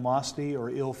is animosity or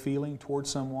ill feeling towards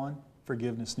someone,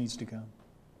 forgiveness needs to come.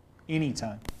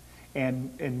 Anytime.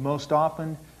 And most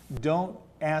often, don't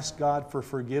ask God for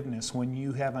forgiveness when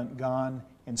you haven't gone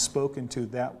and spoken to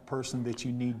that person that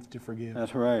you need to forgive.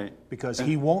 That's right. Because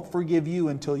He won't forgive you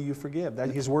until you forgive.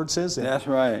 His Word says that. That's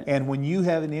right. And when you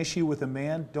have an issue with a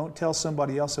man, don't tell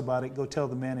somebody else about it. Go tell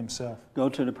the man himself. Go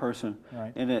to the person.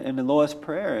 Right. In the Lord's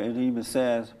Prayer, it even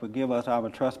says, forgive us our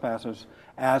trespasses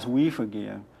as we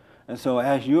forgive. And so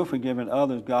as you're forgiving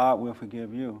others, God will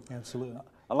forgive you. Absolutely.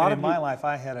 A lot and of in my life,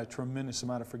 I had a tremendous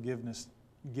amount of forgiveness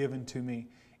given to me,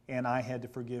 and I had to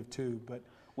forgive too. But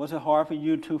was it hard for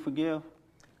you to forgive?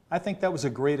 I think that was the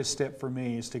greatest step for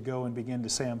me, is to go and begin to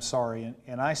say I'm sorry.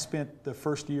 And I spent the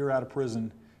first year out of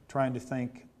prison trying to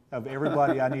think of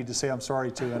everybody I need to say I'm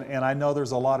sorry to. And I know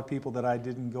there's a lot of people that I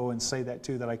didn't go and say that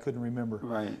to that I couldn't remember.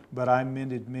 Right. But I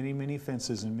mended many, many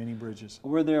fences and many bridges.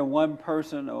 Were there one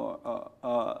person or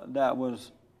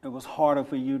it was harder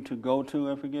for you to go to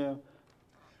and forgive?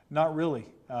 Not really.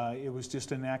 It was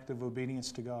just an act of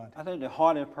obedience to God. I think the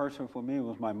hardest person for me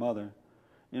was my mother,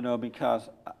 because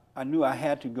I knew I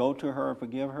had to go to her and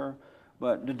forgive her,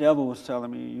 But the devil was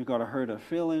telling me, you're going to hurt her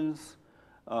feelings,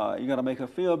 you're going to make her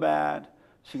feel bad,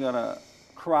 she's going to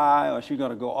cry, or she's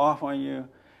going to go off on you.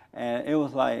 And it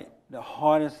was like the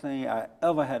hardest thing I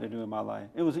ever had to do in my life.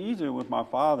 It was easier with my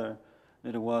father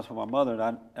than it was for my mother.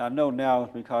 And I know now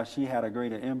it's because she had a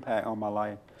greater impact on my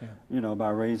life, by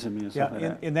raising me and stuff like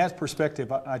that. In that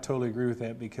perspective, I totally agree with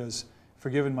that, because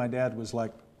forgiving my dad was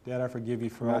like, Dad, I forgive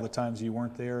you for all the times you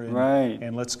weren't there,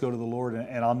 and let's go to the Lord.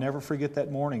 And I'll never forget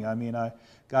that morning. I mean,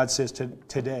 God says,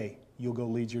 today you'll go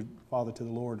lead your father to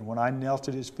the Lord. And when I knelt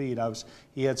at his feet,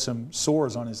 he had some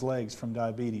sores on his legs from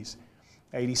diabetes,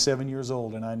 87 years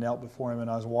old, and I knelt before him and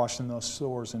I was washing those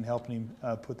sores and helping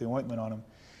him put the ointment on him.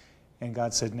 And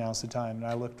God said, now's the time. And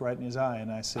I looked right in his eye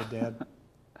and I said, Dad,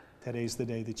 today's the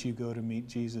day that you go to meet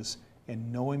Jesus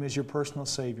and know him as your personal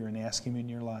Savior and ask him in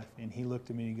your life. And he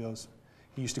looked at me and he goes,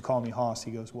 he used to call me Hoss.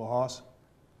 He goes, well, Hoss,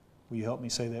 will you help me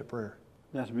say that prayer?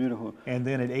 That's beautiful. And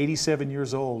then at 87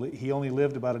 years old, he only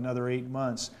lived about another 8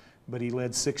 months, but he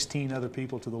led 16 other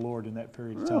people to the Lord in that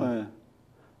period of time. Really?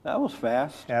 That was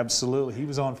fast. Absolutely. He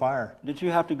was on fire. Did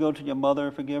you have to go to your mother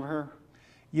and forgive her?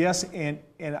 Yes, and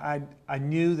I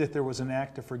knew that there was an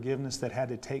act of forgiveness that had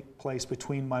to take place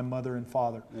between my mother and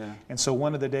father. Yeah. And so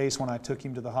one of the days when I took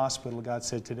him to the hospital, God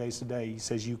said, today's the day. He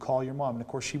says, you call your mom. And of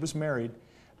course, she was married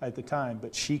at the time,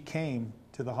 but she came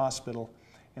to the hospital,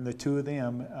 and the two of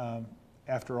them,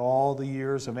 after all the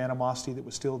years of animosity that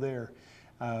was still there,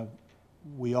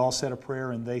 we all said a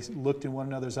prayer, and they looked in one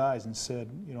another's eyes and said,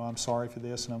 I'm sorry for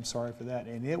this and I'm sorry for that.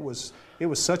 And it was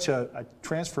such a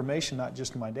transformation, not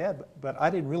just in my dad, but I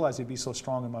didn't realize it'd be so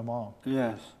strong in my mom.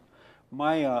 Yes.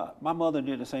 My mother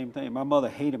did the same thing. My mother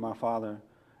hated my father,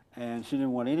 and she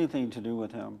didn't want anything to do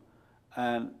with him.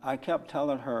 And I kept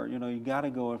telling her, you got to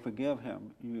go and forgive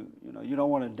him. You don't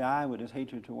want to die with this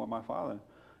hatred toward my father.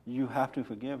 You have to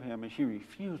forgive him. And she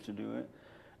refused to do it.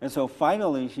 And so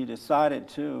finally she decided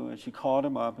to, and she called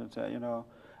him up and said,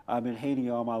 I've been hating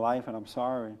you all my life and I'm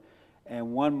sorry.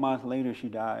 And 1 month later she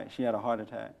died. She had a heart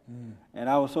attack. And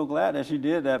I was so glad that she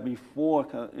did that before,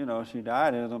 she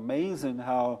died. It was amazing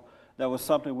how there was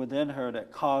something within her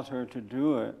that caused her to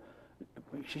do it.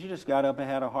 She just got up and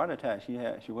had a heart attack.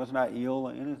 She was not ill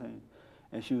or anything,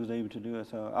 and she was able to do it.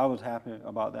 So I was happy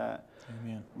about that.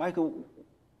 Amen. Michael,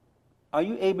 are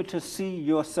you able to see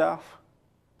yourself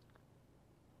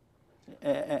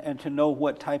and to know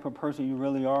what type of person you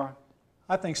really are?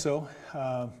 I think so.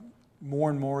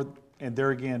 More and more, and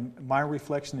there again, my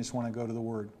reflection is when I go to the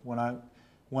Word. When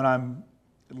I'm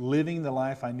living the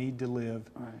life I need to live,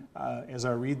 as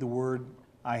I read the Word,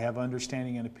 I have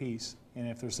understanding and a peace. And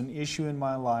if there's an issue in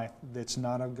my life that's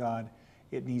not of God,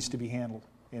 it needs to be handled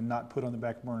and not put on the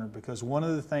back burner. Because one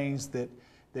of the things that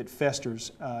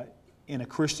festers in a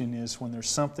Christian is when there's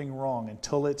something wrong,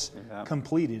 until it's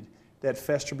completed, that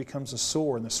fester becomes a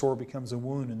sore, and the sore becomes a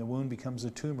wound, and the wound becomes a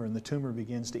tumor, and the tumor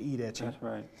begins to eat at you. That's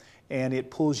right. And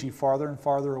it pulls you farther and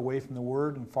farther away from the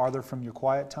Word, and farther from your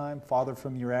quiet time, farther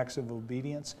from your acts of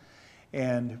obedience.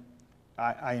 And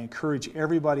I encourage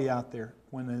everybody out there,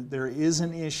 when there is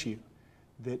an issue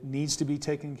that needs to be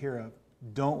taken care of,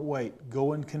 don't wait.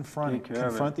 Go and confront it.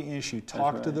 Confront the issue.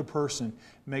 Talk to the person.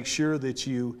 Make sure that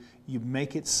you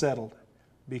make it settled,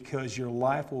 because your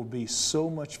life will be so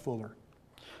much fuller.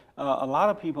 A lot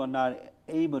of people are not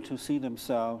able to see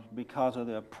themselves because of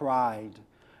their pride.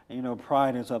 And,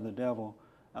 pride is of the devil.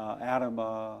 Adam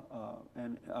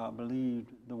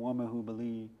believed the woman who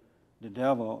believed the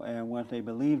devil, and once they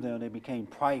believed them, they became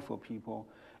prideful people,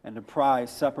 and the pride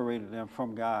separated them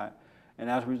from God. And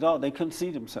as a result, they couldn't see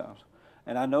themselves.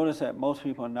 And I noticed that most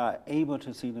people are not able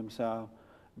to see themselves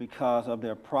because of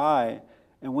their pride.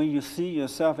 And when you see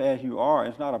yourself as you are,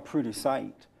 it's not a pretty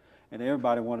sight. And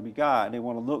everybody want to be God. They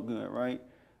want to look good, right?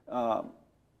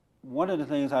 One of the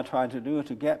things I try to do is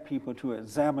to get people to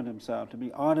examine themselves, to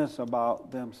be honest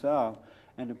about themselves,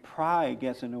 and the pride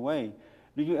gets in the way.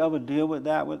 Do you ever deal with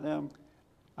that with them?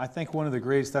 I think one of the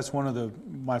greatest, that's one of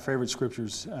my favorite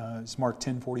scriptures, is Mark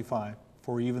 10:45.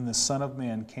 For even the Son of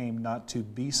Man came not to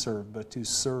be served, but to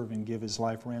serve and give his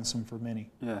life ransom for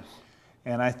many. Yes.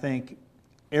 And I think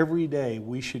every day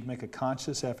we should make a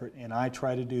conscious effort, and I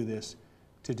try to do this,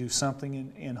 to do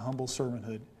something in humble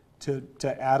servanthood,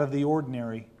 to out of the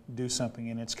ordinary do something.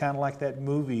 And it's kind of like that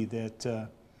movie that the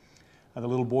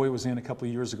little boy was in a couple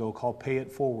of years ago called Pay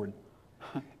It Forward.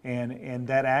 And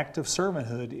that act of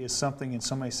servanthood is something, and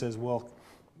somebody says, well,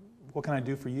 what can I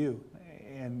do for you?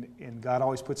 And God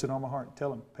always puts it on my heart.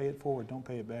 Tell him, pay it forward, don't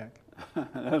pay it back.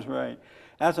 That's right.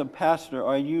 As a pastor,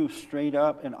 are you straight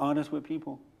up and honest with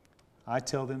people? I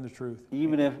tell them the truth.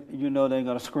 Even if you know they're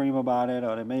going to scream about it,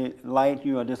 or they may like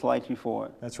you or dislike you for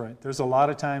it. That's right. There's a lot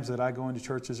of times that I go into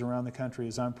churches around the country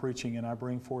as I'm preaching and I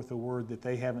bring forth a word that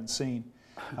they haven't seen.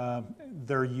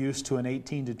 They're used to an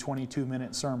 18 to 22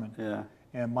 minute sermon. Yeah.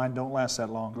 And mine don't last that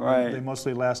long. Right. They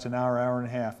mostly last an hour, hour and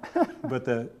a half. But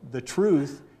the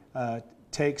truth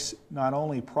takes not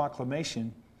only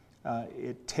proclamation,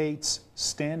 it takes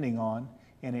standing on,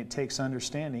 and it takes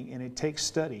understanding, and it takes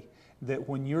study. That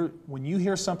when you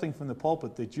hear something from the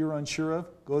pulpit that you're unsure of,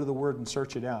 go to the Word and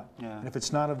search it out. Yeah. And if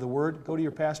it's not of the Word, go to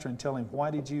your pastor and tell him, why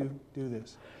did you do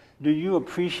this? Do you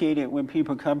appreciate it when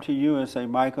people come to you and say,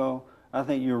 Michael, I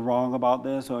think you're wrong about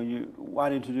this, or why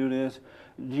did you do this?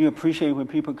 Do you appreciate when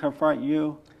people confront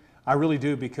you? I really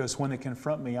do, because when they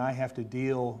confront me, I have to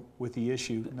deal with the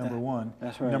issue, number one.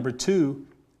 That's right. Number two,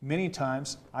 many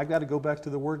times I've got to go back to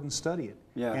the Word and study it.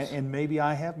 Yes. And maybe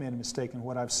I have made a mistake in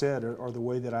what I've said or the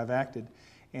way that I've acted.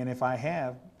 And if I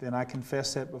have, then I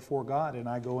confess that before God, and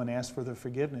I go and ask for the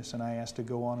forgiveness, and I ask to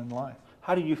go on in life.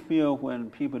 How do you feel when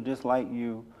people dislike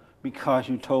you because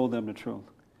you told them the truth?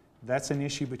 That's an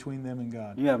issue between them and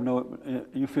God.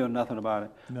 You feel nothing about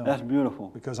it. No. That's beautiful.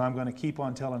 Because I'm going to keep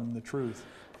on telling them the truth.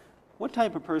 What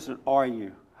type of person are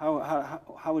you? How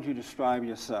would you describe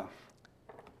yourself?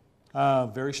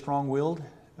 Very strong-willed,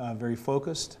 very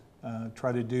focused.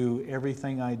 Try to do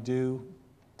everything I do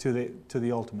to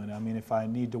the ultimate. I mean, if I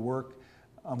need to work,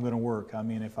 I'm going to work. I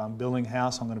mean, if I'm building a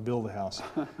house, I'm going to build a house.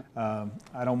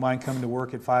 I don't mind coming to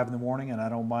work at 5 in the morning, and I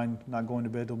don't mind not going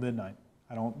to bed till midnight.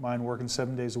 I don't mind working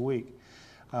 7 days a week.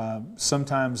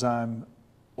 Sometimes I'm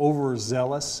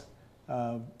overzealous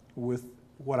with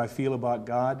what I feel about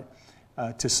God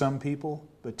to some people,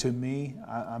 but to me,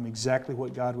 I'm exactly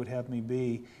what God would have me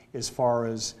be, as far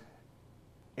as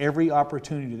every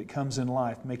opportunity that comes in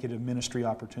life, make it a ministry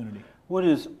opportunity. What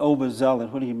is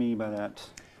overzealous? What do you mean by that?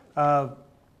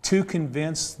 Too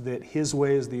convinced that His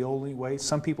way is the only way.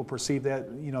 Some people perceive that,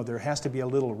 there has to be a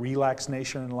little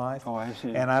relaxation in life. Oh, I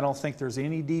see. And I don't think there's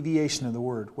any deviation of the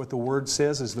Word. What the Word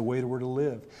says is the way that we're to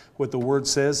live. What the Word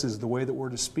says is the way that we're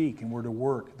to speak and we're to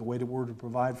work, the way that we're to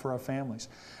provide for our families.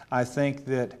 I think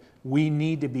that we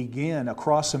need to begin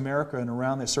across America and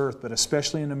around this earth, but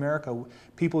especially in America,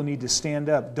 people need to stand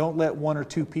up. Don't let 1 or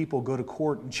 2 people go to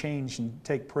court and change and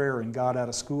take prayer and God out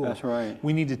of school. That's right.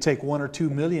 We need to take 1 or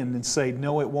 2 million and say,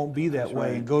 no, it won't be that That's way,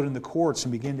 right. and go to the courts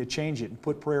and begin to change it and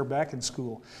put prayer back in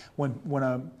school. When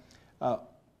a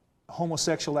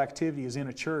homosexual activity is in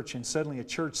a church, and suddenly a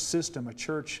church system, a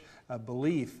church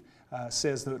belief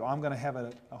says that I'm going to have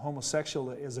a homosexual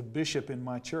as a bishop in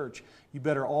my church, you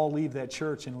better all leave that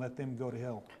church and let them go to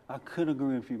hell. I couldn't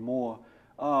agree with you more.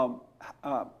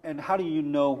 And how do you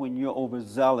know when you're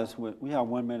overzealous with, we have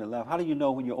 1 minute left, how do you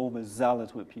know when you're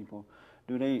overzealous with people?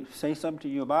 Do they say something to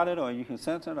you about it, or you can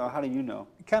sense it, or how do you know?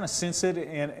 You kind of sense it,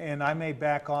 and I may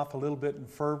back off a little bit in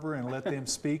fervor and let them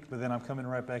speak, but then I'm coming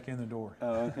right back in the door.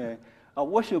 Oh, okay.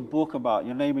 What's your book about?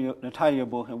 Your name, the title of your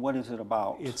book, and what is it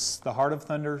about? It's The Heart of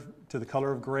Thunder to the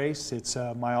Color of Grace. It's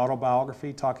my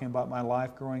autobiography talking about my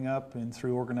life growing up and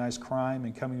through organized crime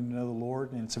and coming to know the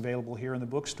Lord, and it's available here in the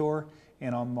bookstore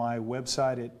and on my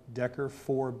website at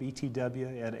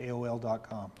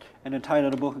decker4btw@aol.com. And the title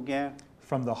of the book again?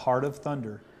 From the Heart of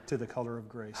Thunder to the Color of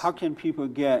Grace. How can people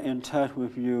get in touch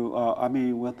with you,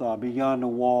 with Beyond the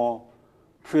Wall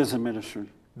Prison Ministry?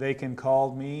 They can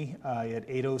call me at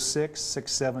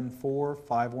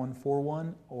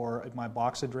 806-674-5141 or at my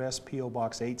box address, P.O.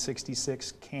 Box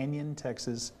 866, Canyon,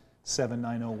 Texas,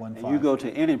 79015. And you go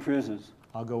to any prisons?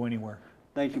 I'll go anywhere.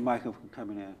 Thank you, Michael, for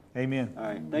coming in. Amen. All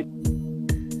right. Thank you.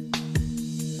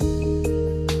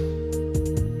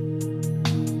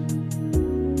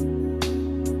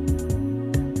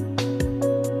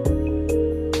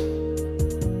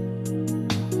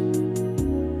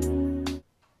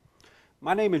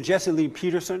 My name is Jesse Lee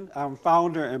Peterson. I'm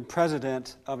founder and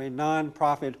president of a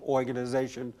nonprofit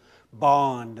organization,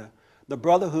 BOND, the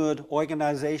Brotherhood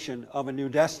Organization of a New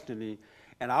Destiny.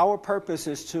 And our purpose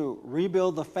is to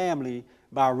rebuild the family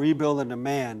by rebuilding the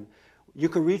man. You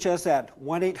can reach us at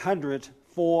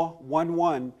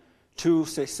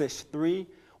 1-800-411-2663,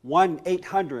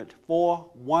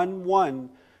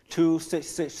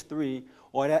 1-800-411-2663,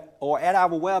 or at our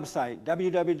website,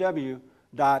 www.bondinfo.org,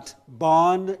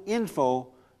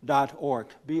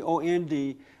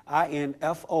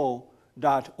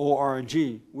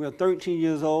 bondinfo.org. We're 13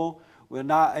 years old. We're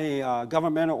not a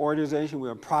governmental organization.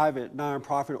 We're a private,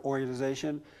 nonprofit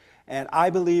organization. And I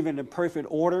believe in the perfect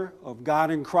order of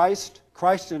God and Christ,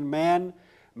 Christ and man,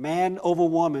 man over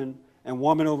woman, and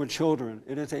woman over children.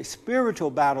 It is a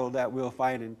spiritual battle that we're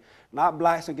fighting. Not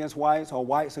blacks against whites or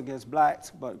whites against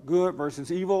blacks, but good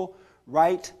versus evil,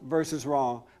 Right versus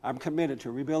wrong. I'm committed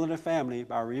to rebuilding the family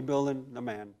by rebuilding the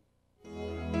man.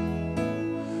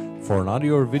 For an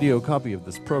audio or video copy of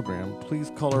this program,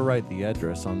 please call or write the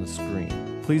address on the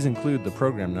screen. Please include the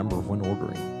program number when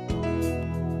ordering.